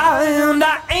didn't die and I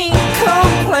ain't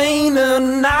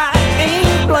complaining, I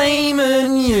ain't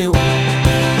blaming you.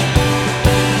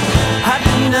 I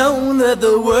didn't know that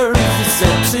the words you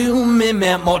said to me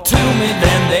meant more to me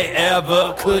than they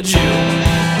ever could you.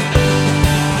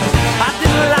 I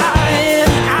didn't lie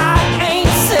and I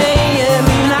ain't saying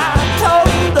I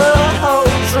told the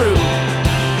whole truth.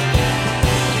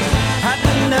 I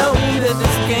didn't know that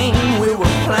this game we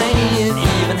were playing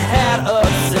even had a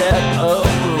set of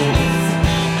rules.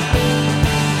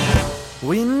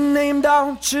 We named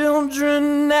our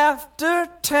children after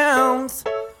towns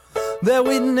that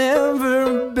we'd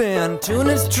never been to. And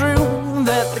it's true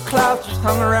that the clouds just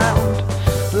hung around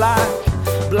like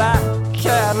black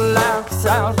Cadillacs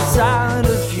outside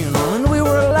a funeral. And we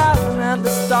were laughing at the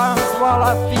stars while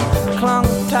our feet clung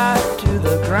tight to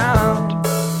the ground.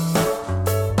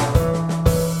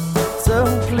 So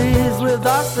pleased with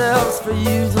ourselves for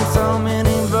using so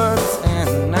many verbs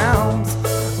and nouns,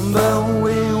 but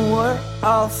we were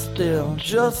all still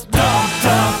just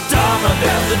dumber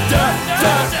than the dirt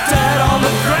on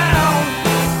the ground.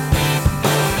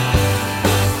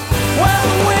 Well,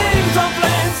 wings on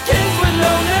flames, kings with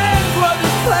no names. Well,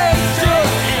 this place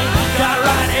just ain't got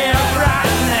right here,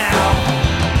 right now.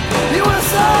 You were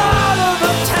so out of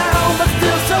the town, but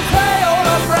still so pale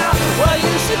or brown. Well,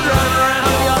 you should run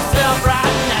around yourself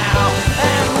right now.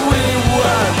 And we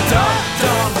were done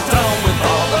with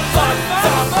all the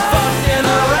fucking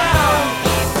around,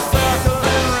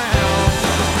 circling around.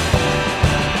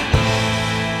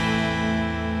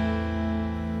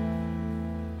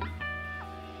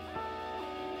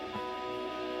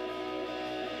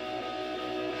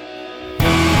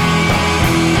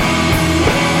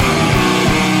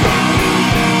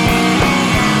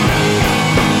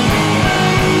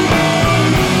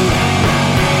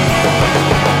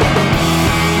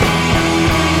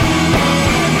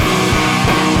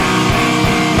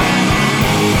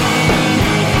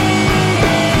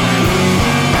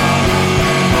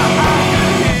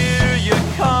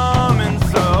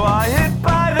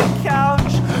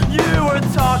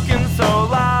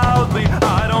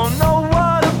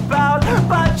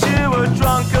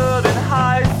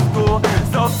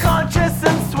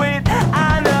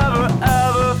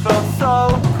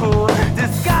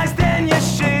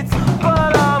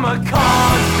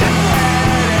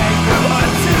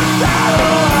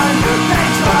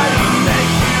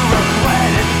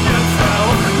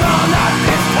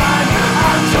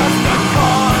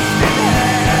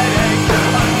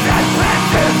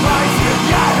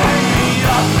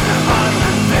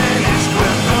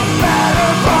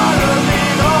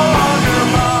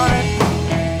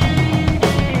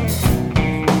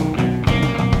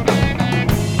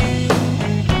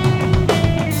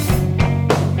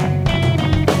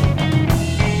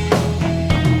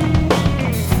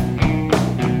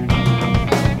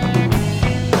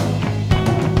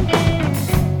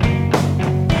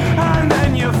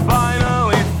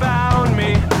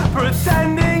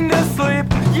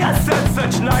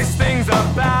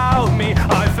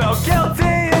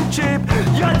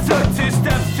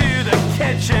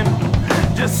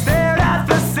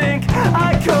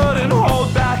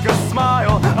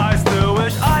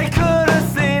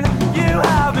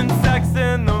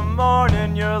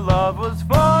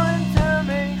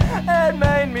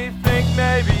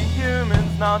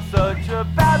 not such a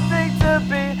bad thing to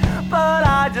be, but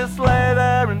I just lay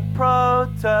there and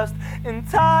protest,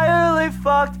 entirely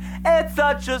fucked. It's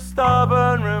such a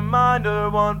stubborn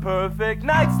reminder, one perfect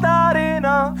night's not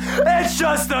enough. It's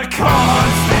just a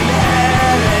constant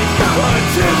headache, a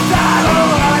two-sided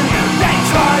line. They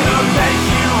try to make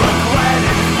you regret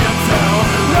it, you tell,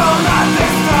 no, not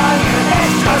this time.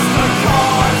 It's just a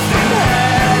constant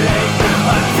headache,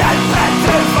 a dead-bent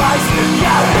device. You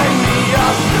hang me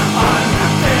up,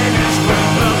 unfinished with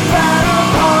the better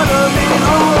part of me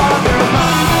no longer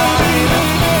mine.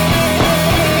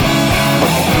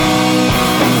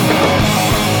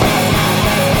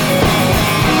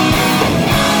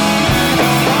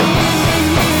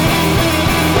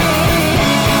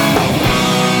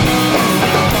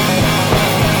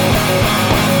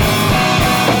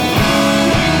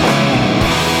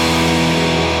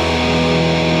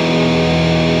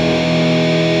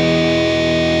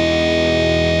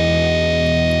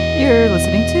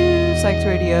 Psyched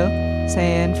Radio,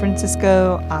 San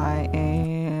Francisco. I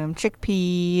am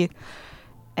Chickpea,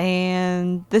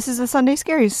 and this is the Sunday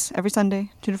Scaries. Every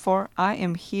Sunday, 2 to 4. I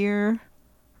am here,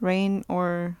 rain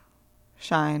or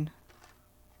shine.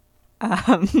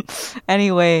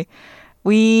 Anyway,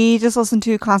 we just listened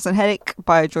to Constant Headache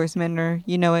by Joyce Manor.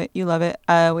 You know it, you love it.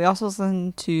 We also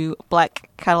listened to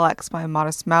Black Cadillacs by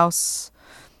Modest Mouse.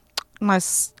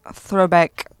 Nice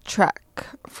throwback track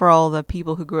for all the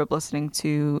people who grew up listening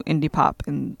to indie pop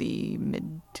in the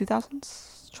mid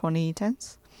 2000s,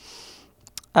 2010s.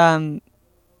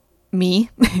 Me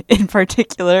in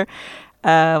particular.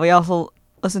 We also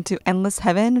listened to Endless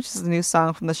Heaven, which is a new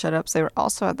song from the Shut Ups. They were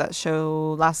also at that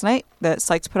show last night that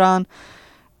Sykes put on,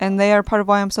 and they are part of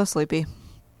why I'm so sleepy.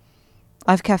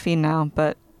 I have caffeine now,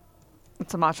 but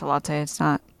it's a matcha latte. It's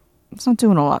not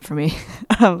doing a lot for me.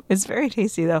 It's very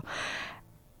tasty though.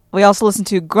 We also listened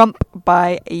to Grump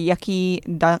by Yucky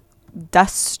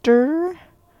Duster,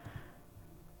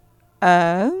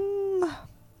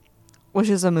 which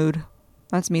is a mood.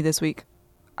 That's me this week.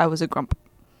 I was a grump.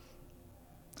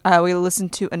 We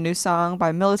listened to a new song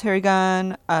by Military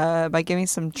Gun, by Give Me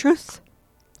Some Truth.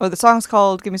 Or the song's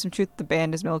called Give Me Some Truth. The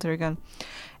band is Military Gun.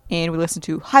 And we listened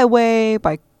to Highway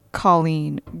by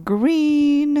Colleen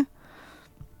Green,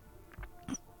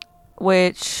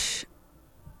 which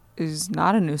is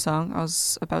not a new song. I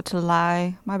was about to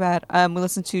lie. My bad. We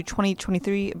listened to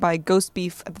 2023 by Ghost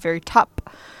Beef at the very top.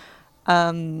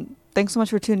 Thanks so much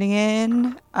for tuning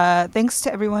in. Thanks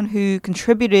to everyone who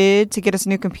contributed to get us a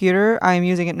new computer. I am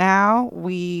using it now.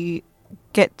 We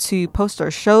get to post our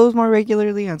shows more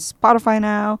regularly on Spotify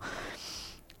now.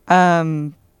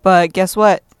 But guess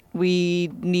what? We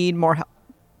need more help.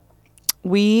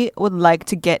 We would like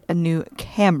to get a new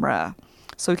camera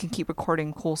so we can keep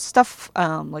recording cool stuff.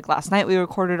 Like last night we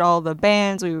recorded all the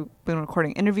bands. We've been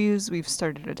recording interviews. We've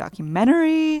started a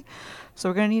documentary. So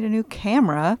we're going to need a new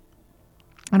camera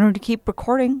in order to keep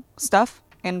recording stuff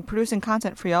and producing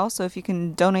content for y'all. So if you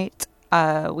can donate,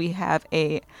 we have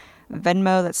a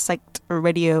Venmo that's Psyched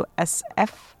Radio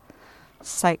SF.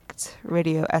 Psyched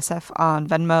Radio SF on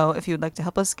Venmo if you would like to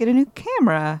help us get a new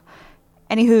camera.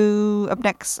 Anywho, up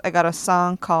next, I got a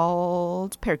song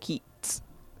called Parakeet.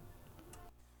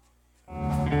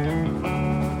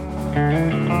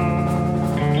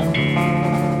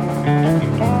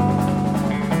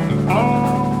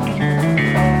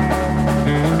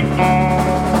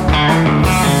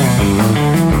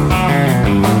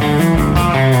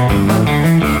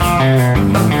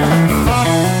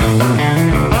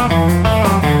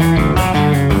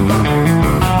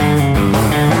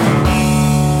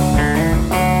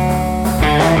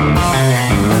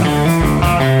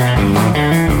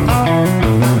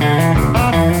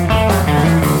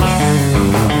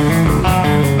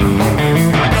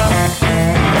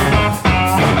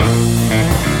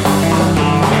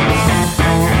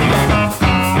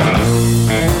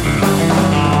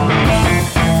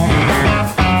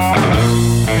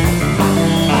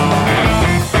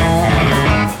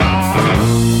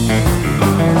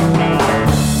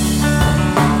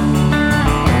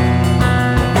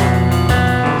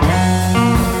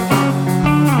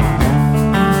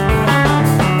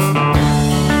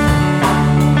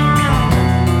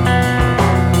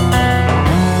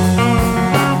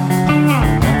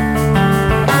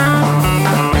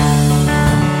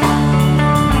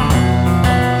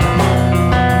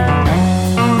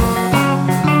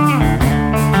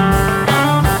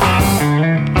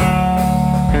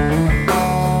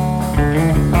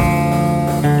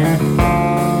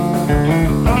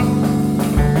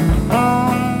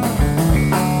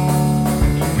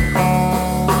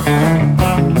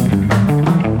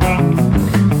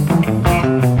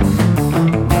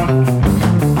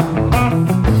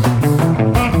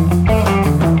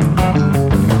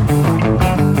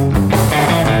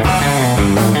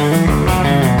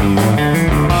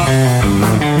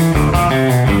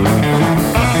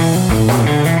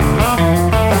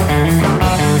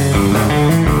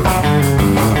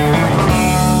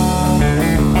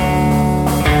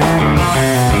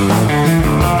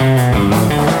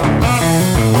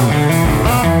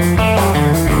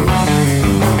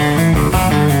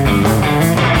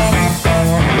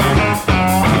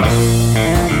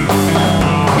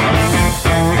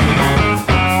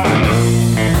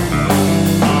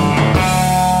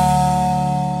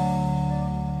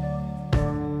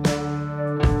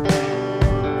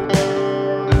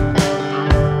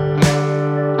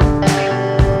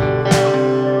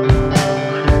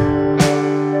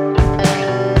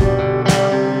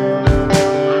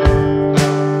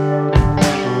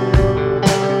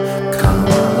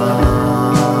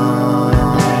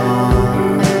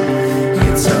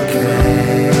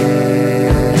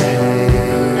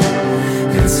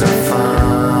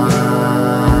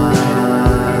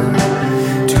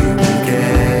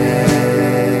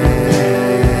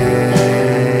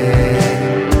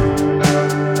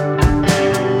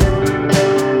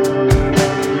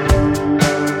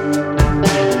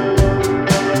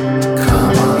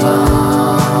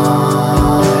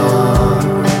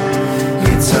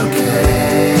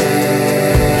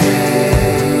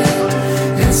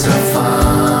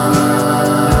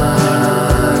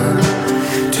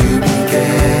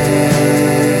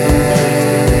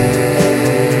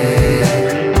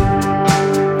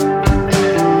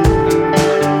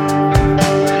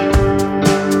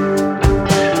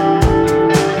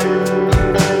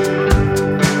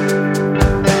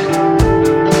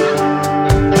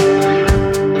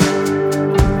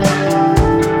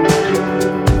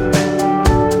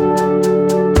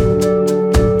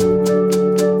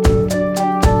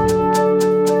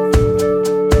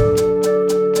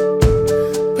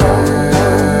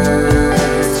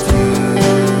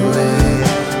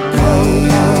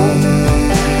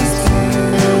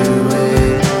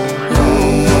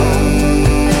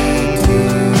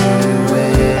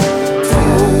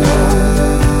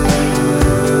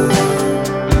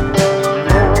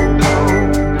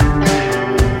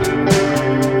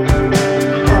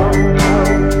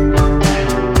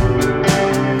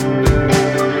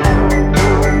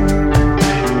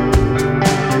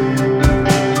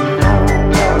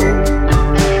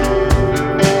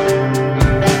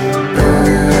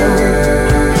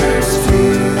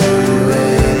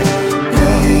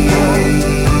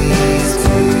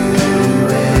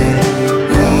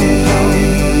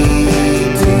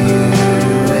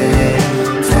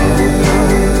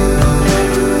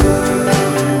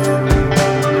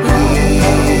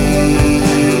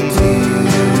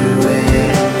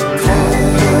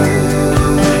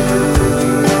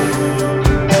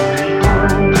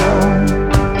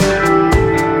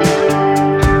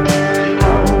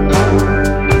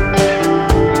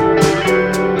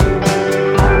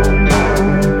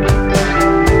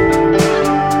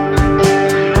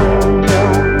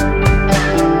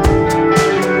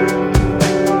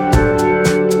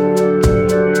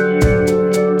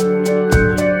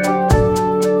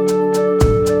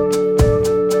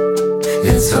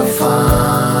 It's so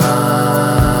fun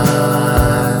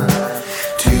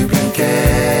to be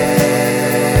gay.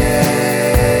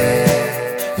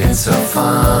 It's so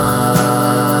fun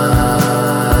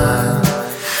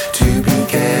to be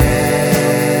gay.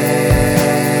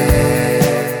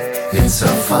 It's so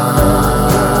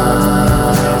fun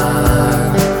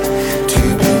to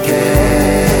be gay.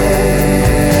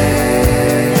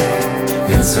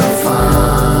 It's so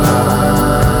fun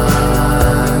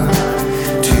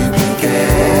to be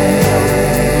gay.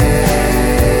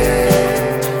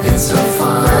 It's so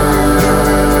fun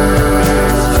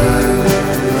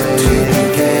to be gay. It's so fun to be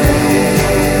gay.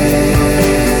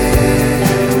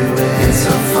 It's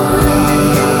so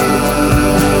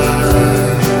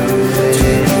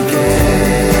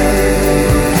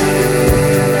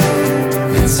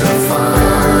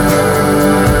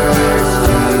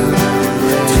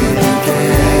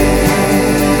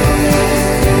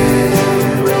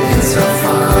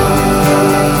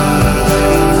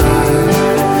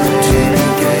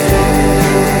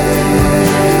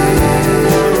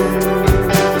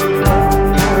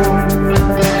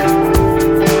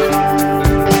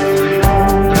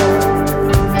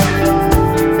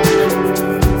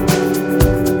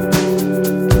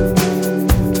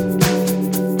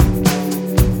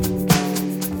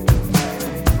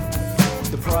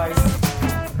the price.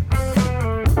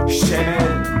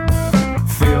 Shannon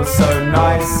feels so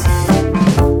nice.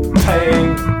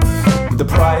 Paying the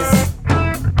price.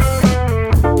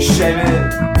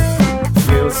 Shannon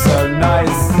feels so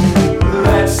nice.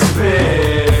 Let's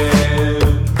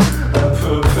spin and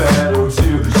put pedal to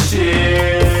the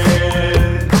shit.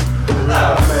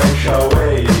 I'll make our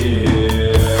way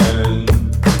in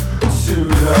to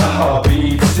the hobby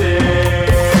tin.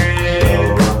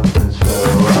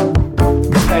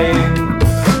 Paying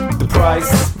the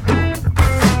price.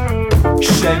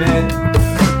 Shannon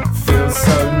feels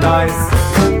so nice.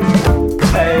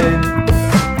 Paying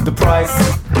the price.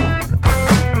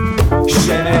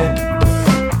 Shannon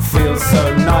feels so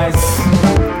nice.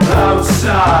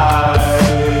 Outside,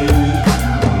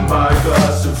 my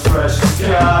glass of fresh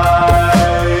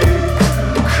sky,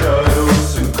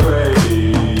 cuddles and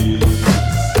grace,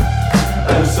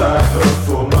 as I hope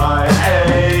for my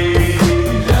age.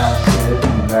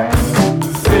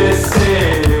 This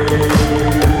is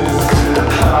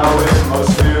how it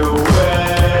must feel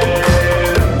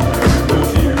when the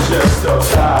future stops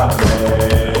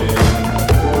happening.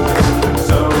 It's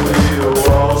only the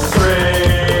wall string.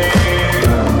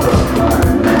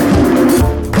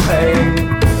 Paying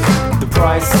the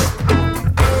price.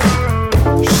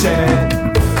 Shannon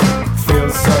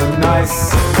feels so nice.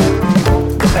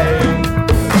 Paying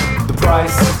the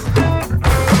price.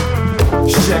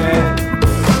 Shannon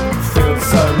feels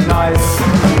so nice.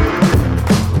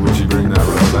 Would you bring that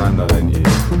rubber band I lent you?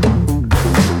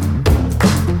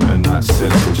 And that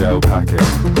silicone gel packet?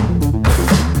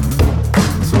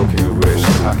 Talking of which,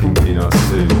 packing peanuts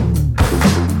too.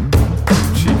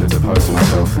 Cheaper to post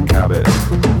myself than Cabot.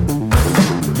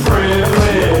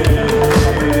 Privilege,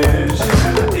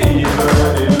 even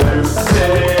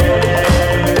elusive,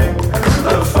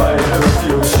 the fight of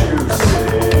your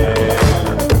choosing.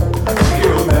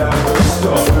 You'll never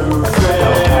stop moving.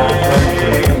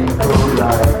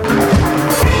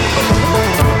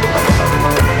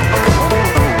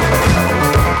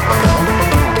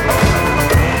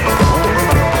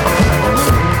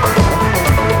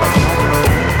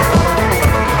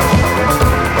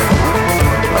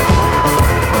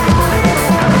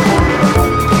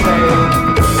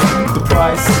 The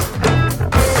price.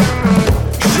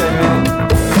 Shannon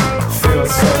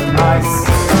feels so nice.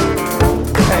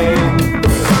 Paying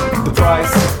the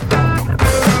price.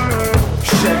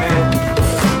 Shannon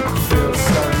feels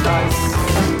so nice.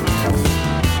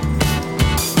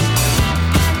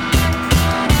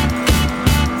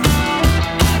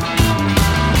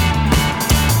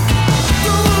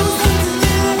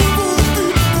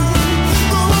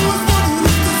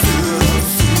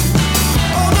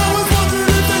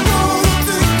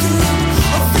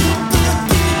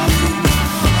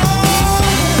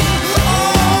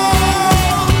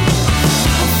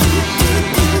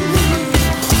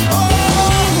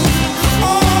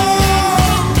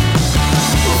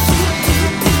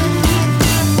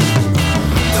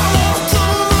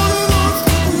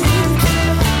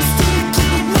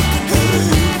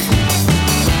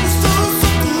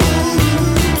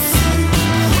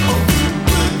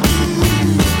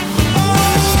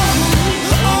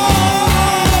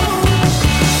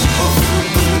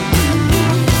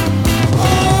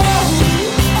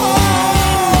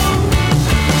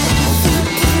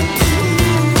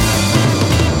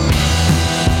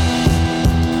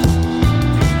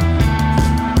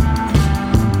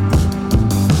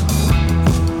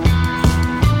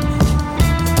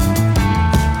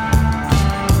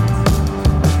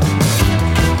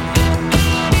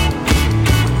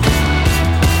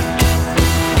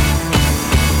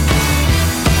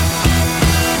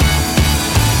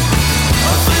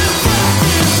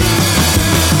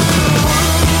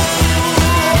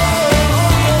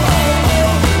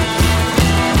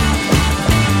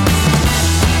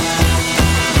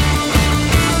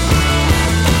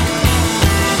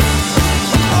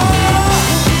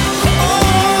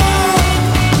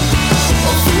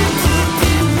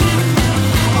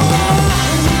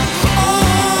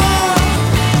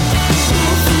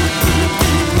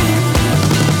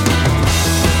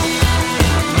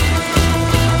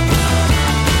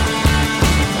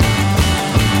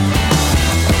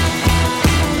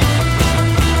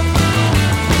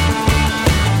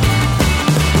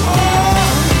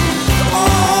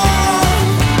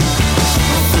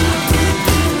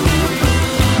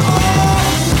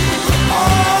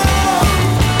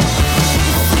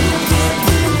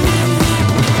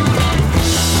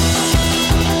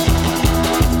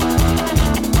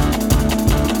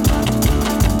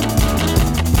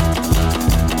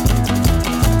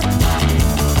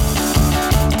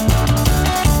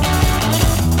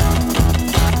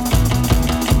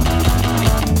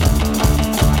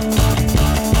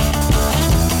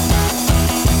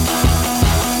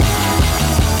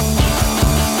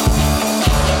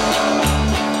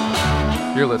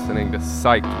 You're listening to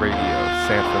Psyched Radio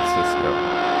San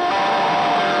Francisco.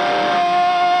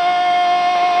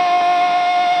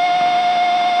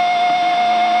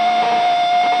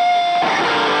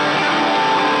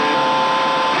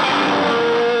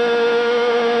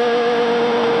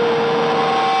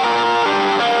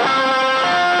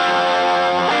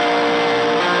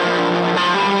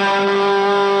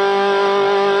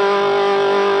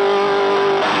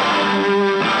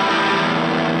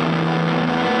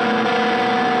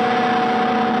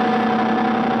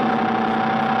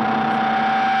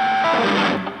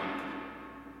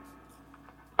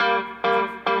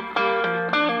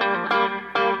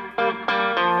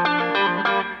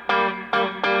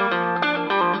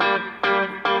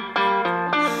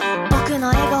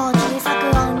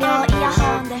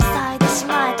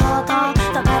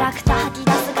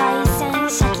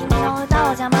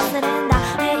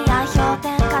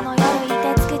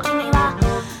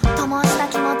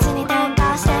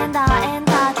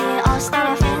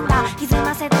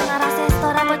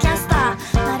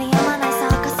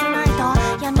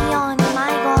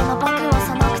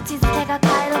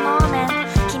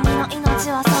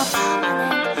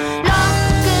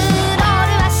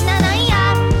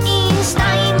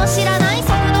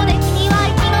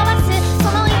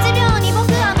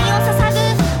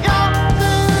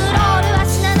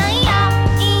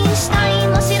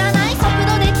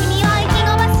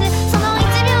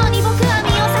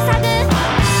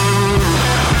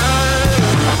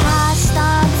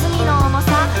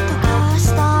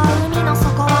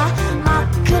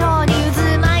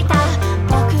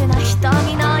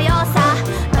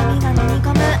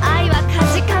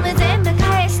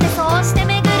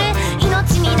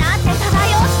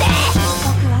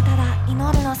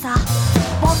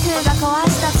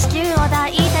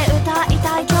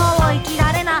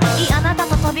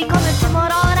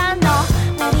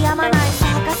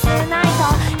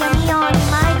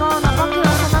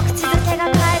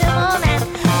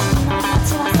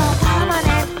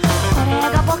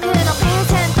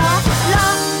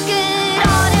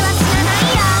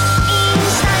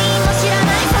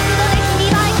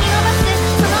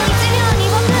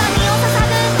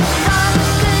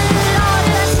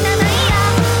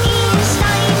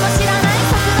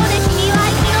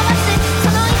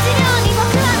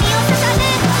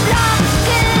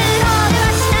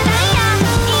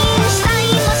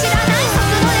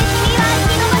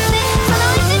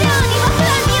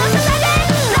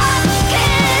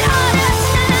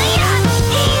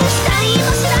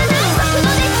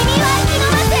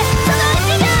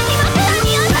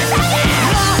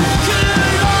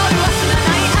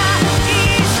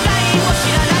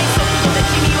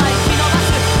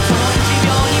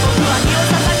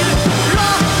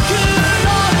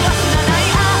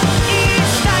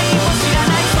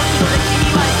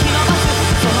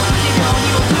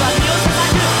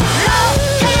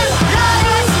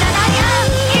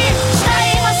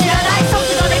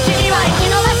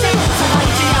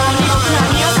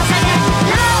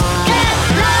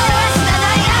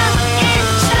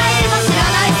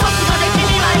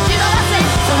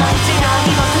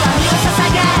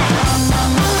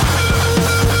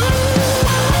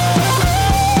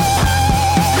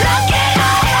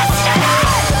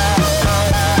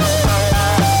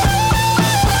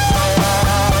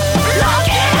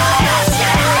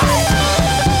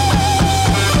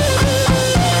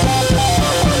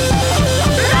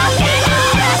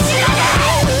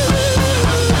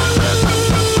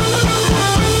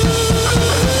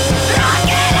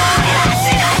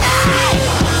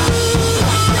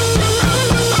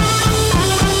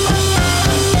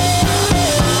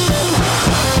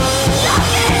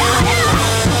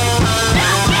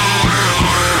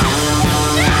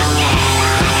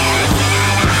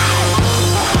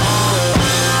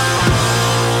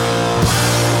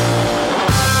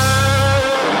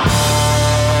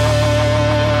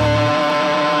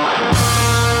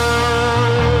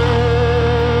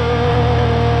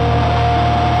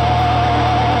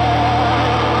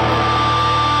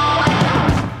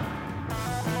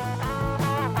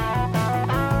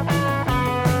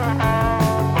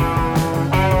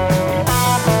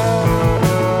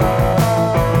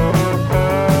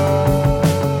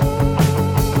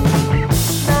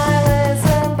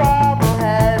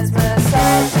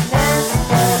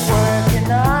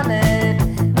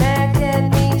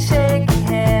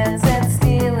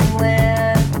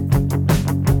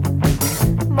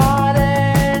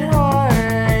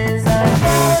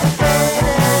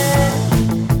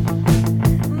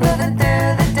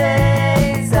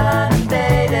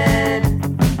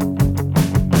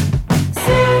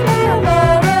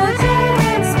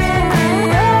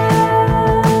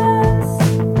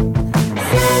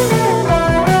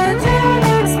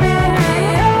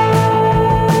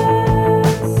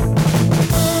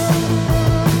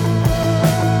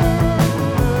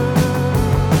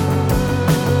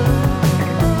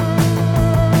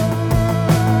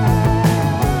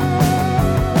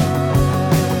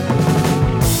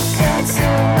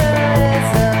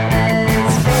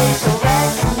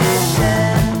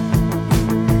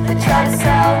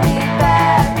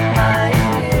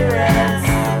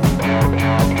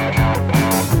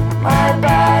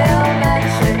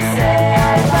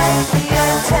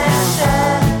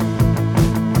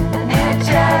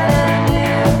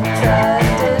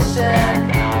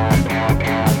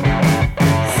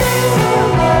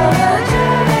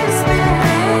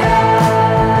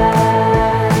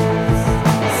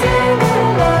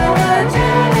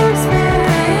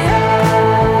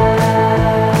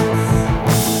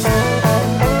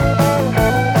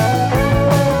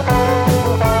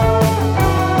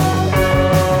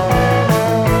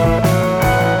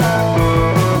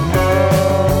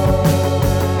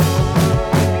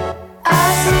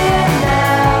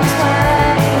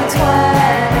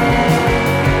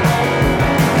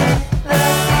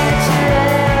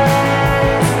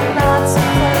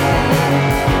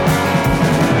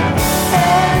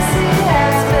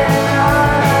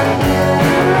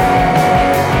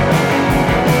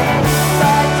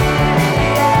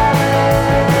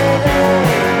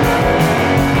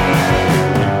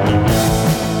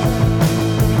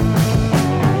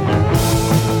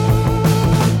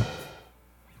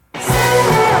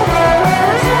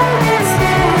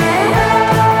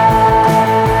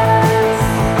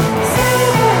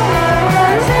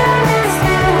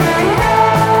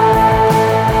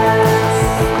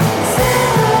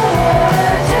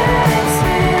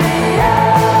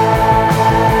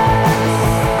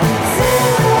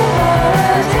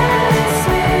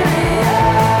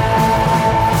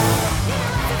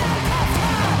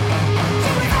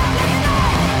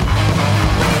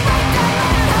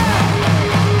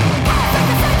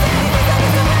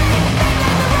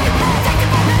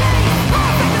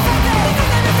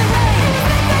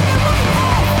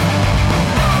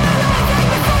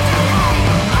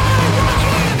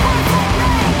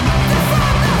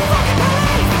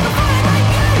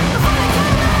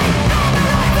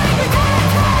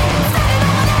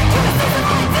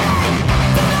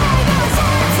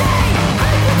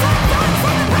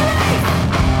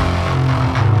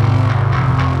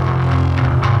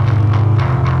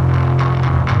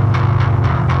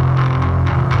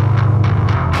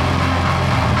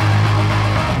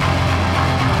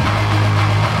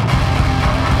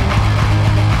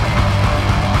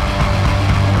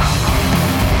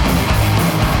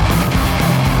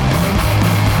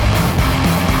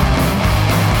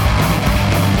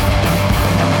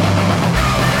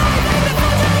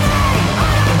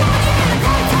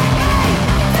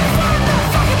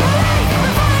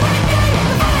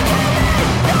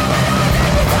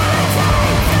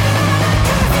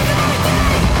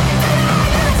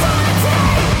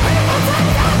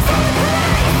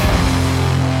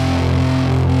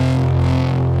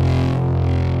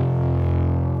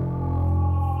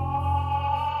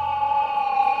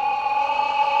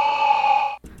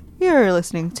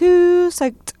 listening to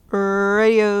Psyched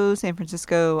Radio San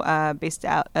Francisco, based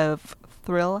out of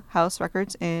Thrill House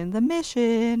Records in the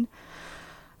Mission.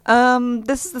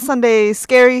 This is the Sunday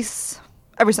Scaries.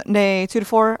 Every Sunday, 2 to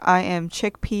 4. I am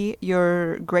Chick P,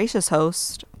 your gracious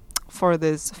host for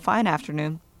this fine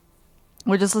afternoon.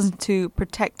 We're just listening to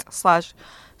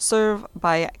Protect/Serve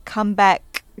by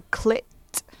Comeback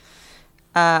Clit,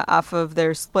 off of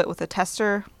their split with a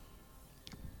Tester.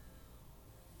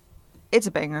 It's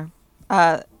a banger.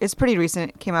 It's pretty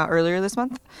recent. It came out earlier this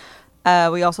month.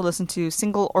 We also listened to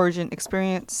Single Origin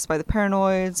Experience by the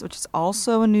Paranoids, which is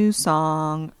also a new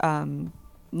song,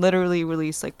 literally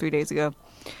released like 3 days ago.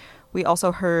 We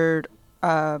also heard,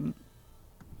 let me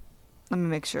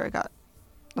make sure I got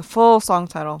the full song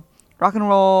title. Rock and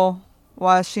Roll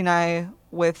wa Shinai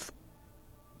with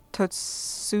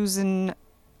Totsuzan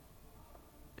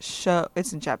Sho.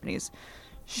 It's in Japanese.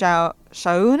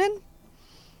 Shaunen?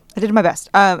 I did my best.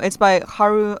 It's by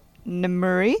Haru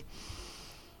Nemuri.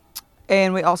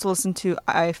 And we also listened to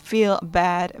I Feel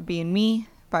Bad Being Me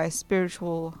by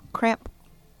Spiritual Cramp.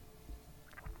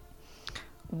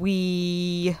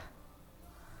 We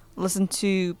listened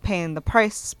to Paying the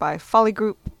Price by Folly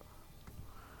Group,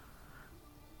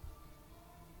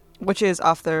 which is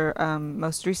off their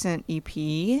most recent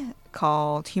EP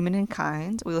called Human and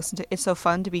Kind. We listened to It's So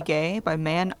Fun to Be Gay by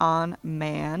Man on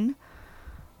Man.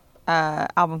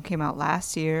 Album came out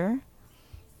last year.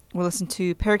 We listened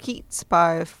to Parakeets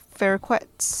by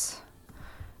Farraquets.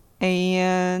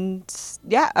 And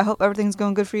yeah, I hope everything's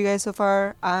going good for you guys so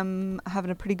far. I'm having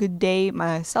a pretty good day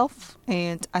myself,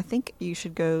 and I think you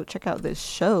should go check out this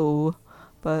show,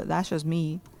 but that's just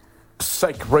me.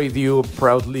 Psych Radio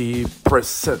proudly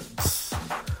presents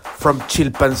from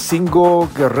Chilpancingo,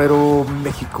 Guerrero,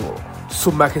 Mexico,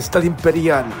 Su Majestad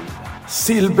Imperial,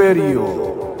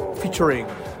 Silverio, featuring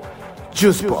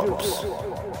Juice Pops,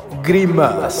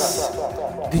 Grimas,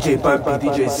 DJ Bambi,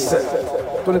 DJ Set,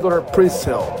 $20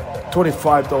 pre-sale,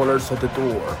 $25 at the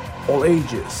door, all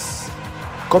ages.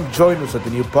 Come join us at the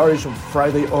new parish on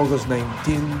Friday, August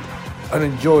 19th, and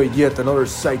enjoy yet another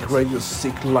Psych Radio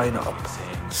Sick lineup.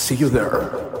 See you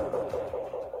there.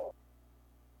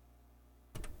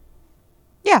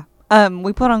 Yeah,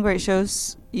 we put on great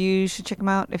shows. You should check them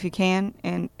out if you can,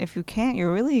 and if you can't,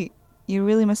 you're really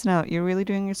missing out. You're really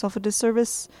doing yourself a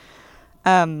disservice.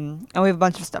 And we have a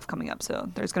bunch of stuff coming up, so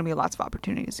there's going to be lots of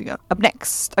opportunities to go. Up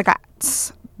next, I got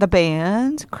the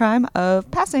band Crime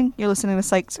of Passing. You're listening to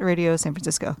Psyched Radio San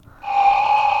Francisco.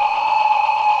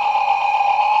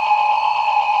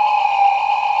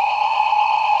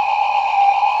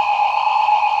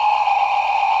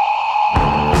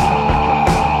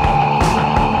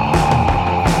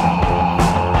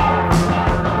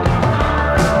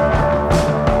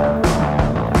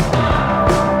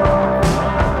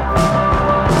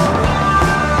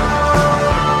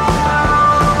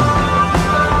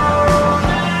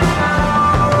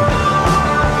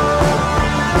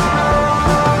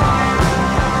 Thank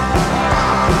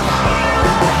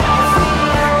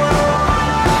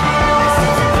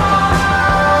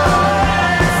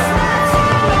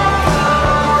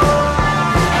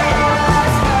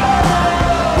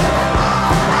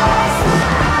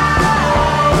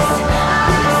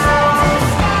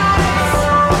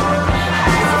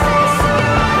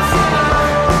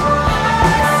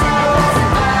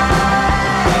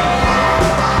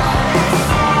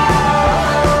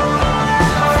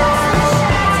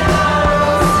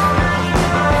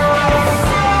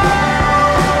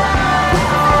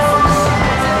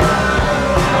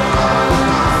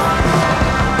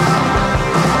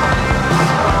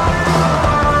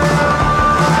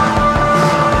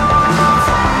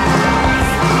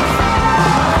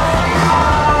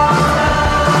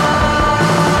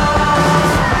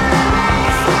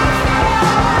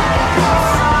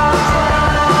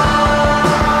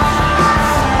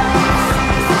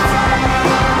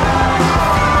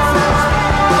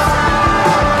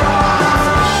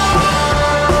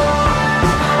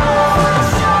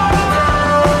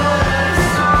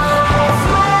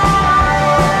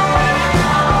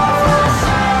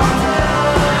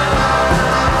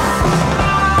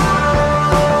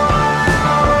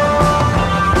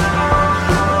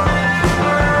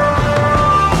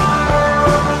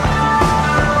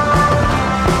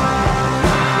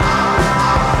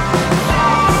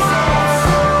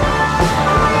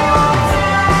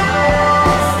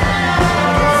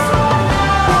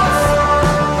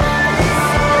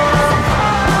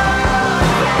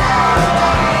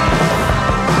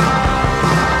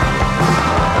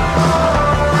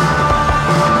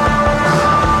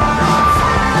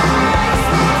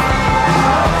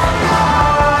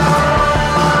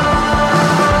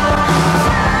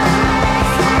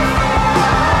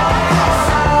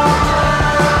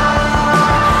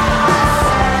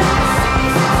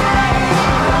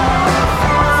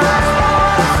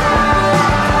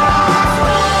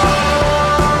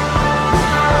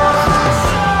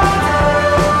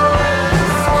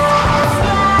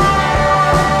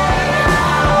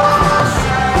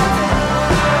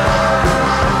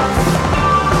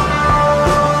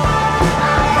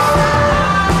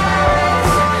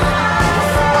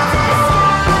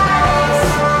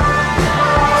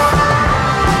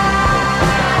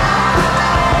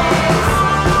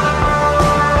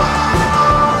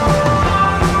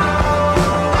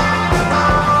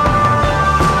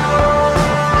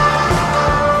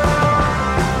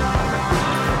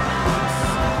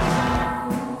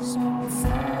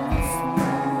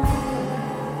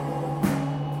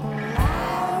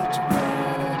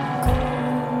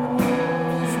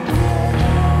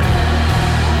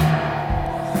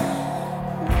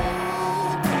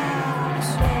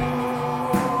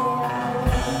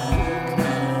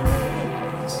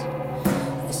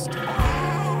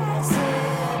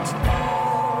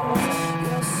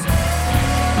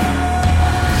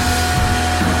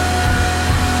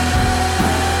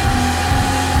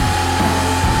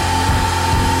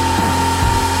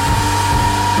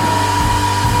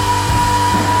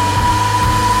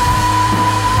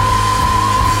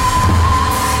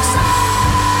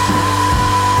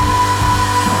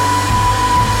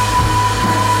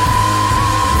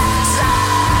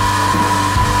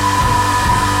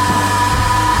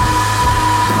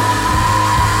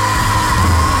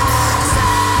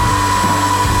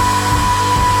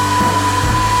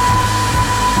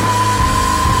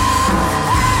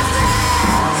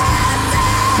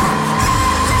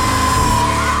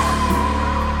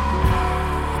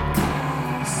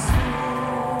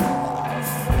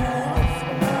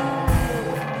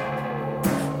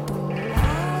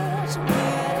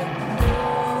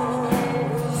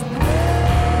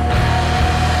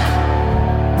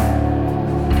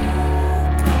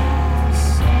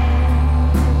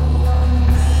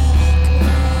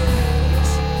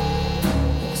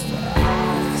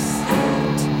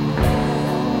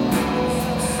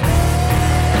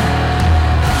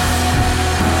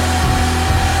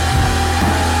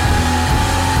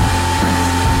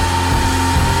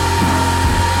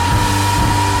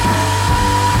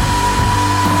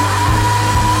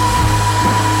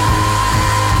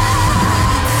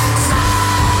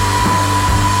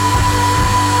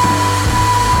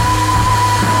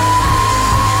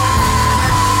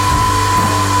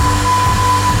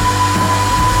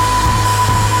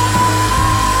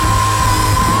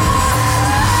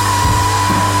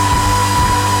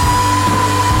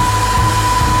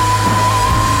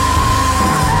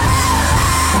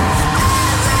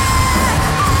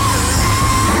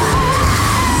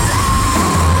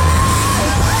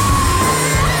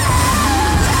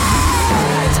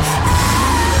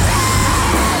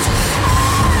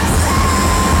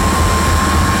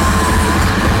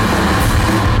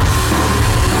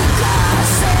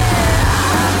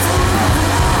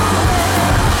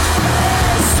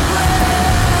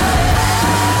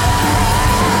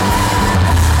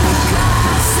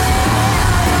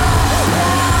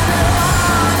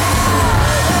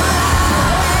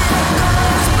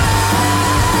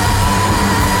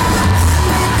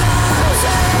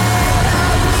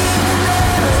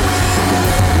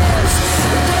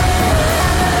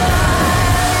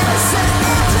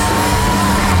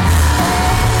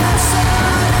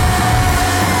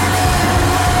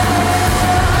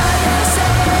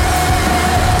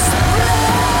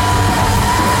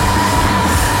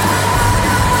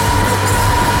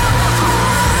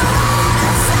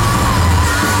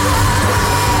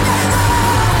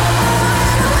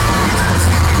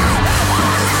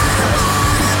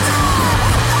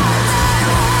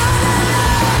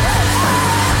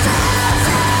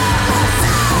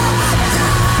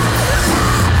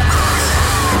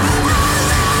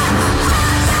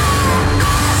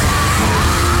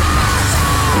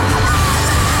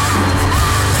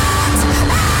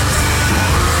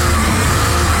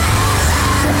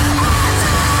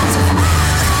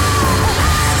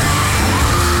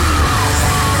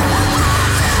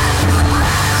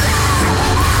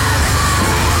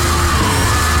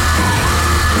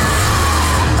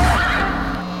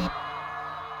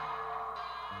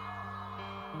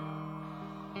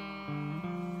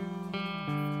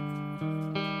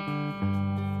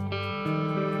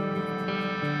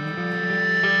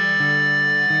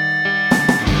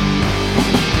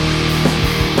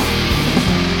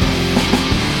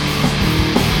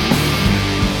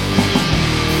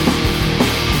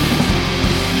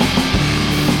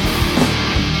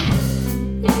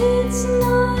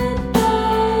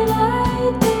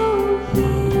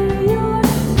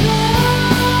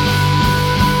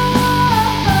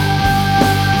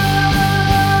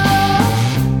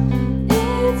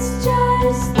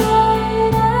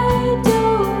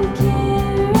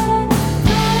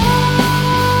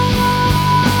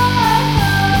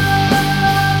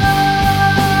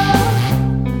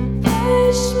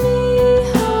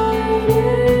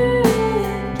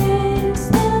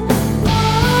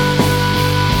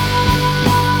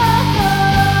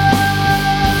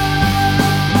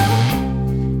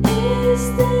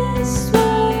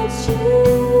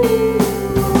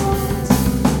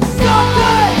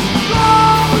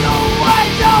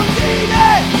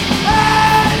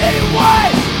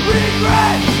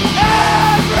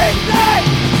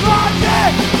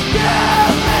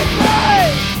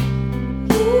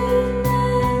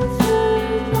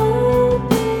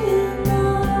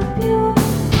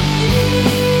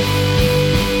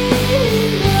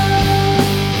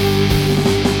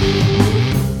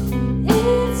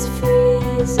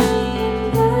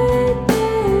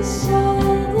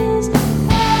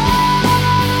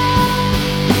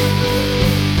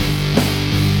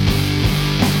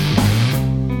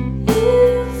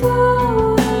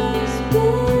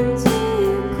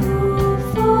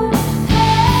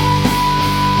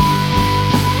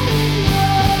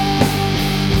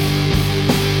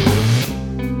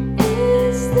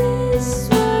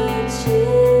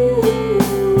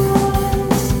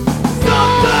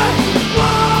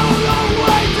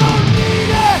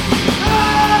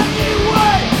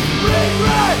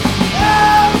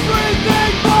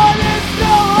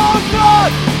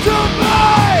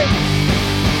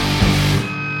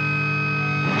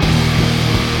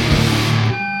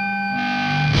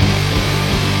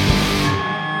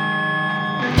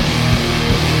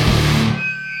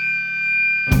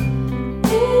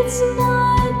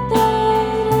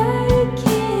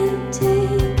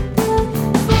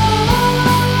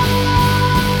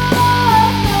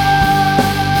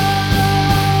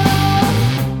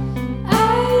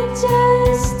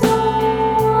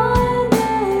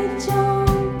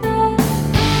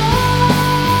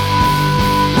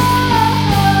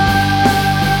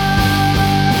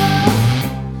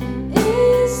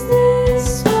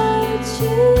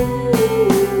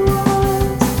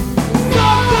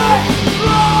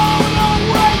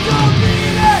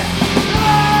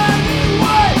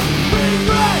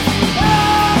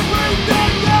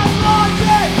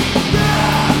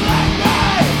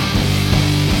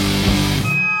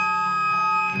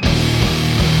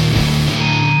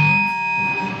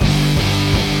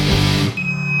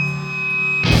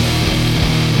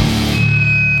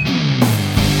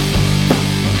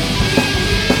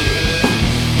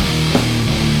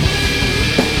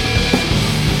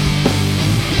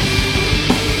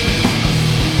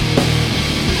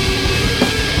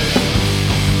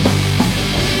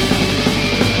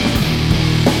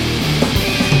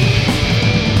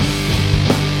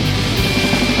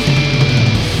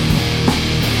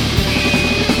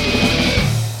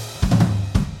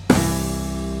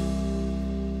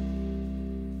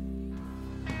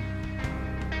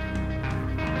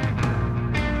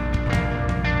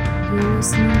You're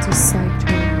listening to Psych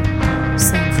Radio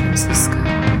San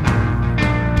Francisco.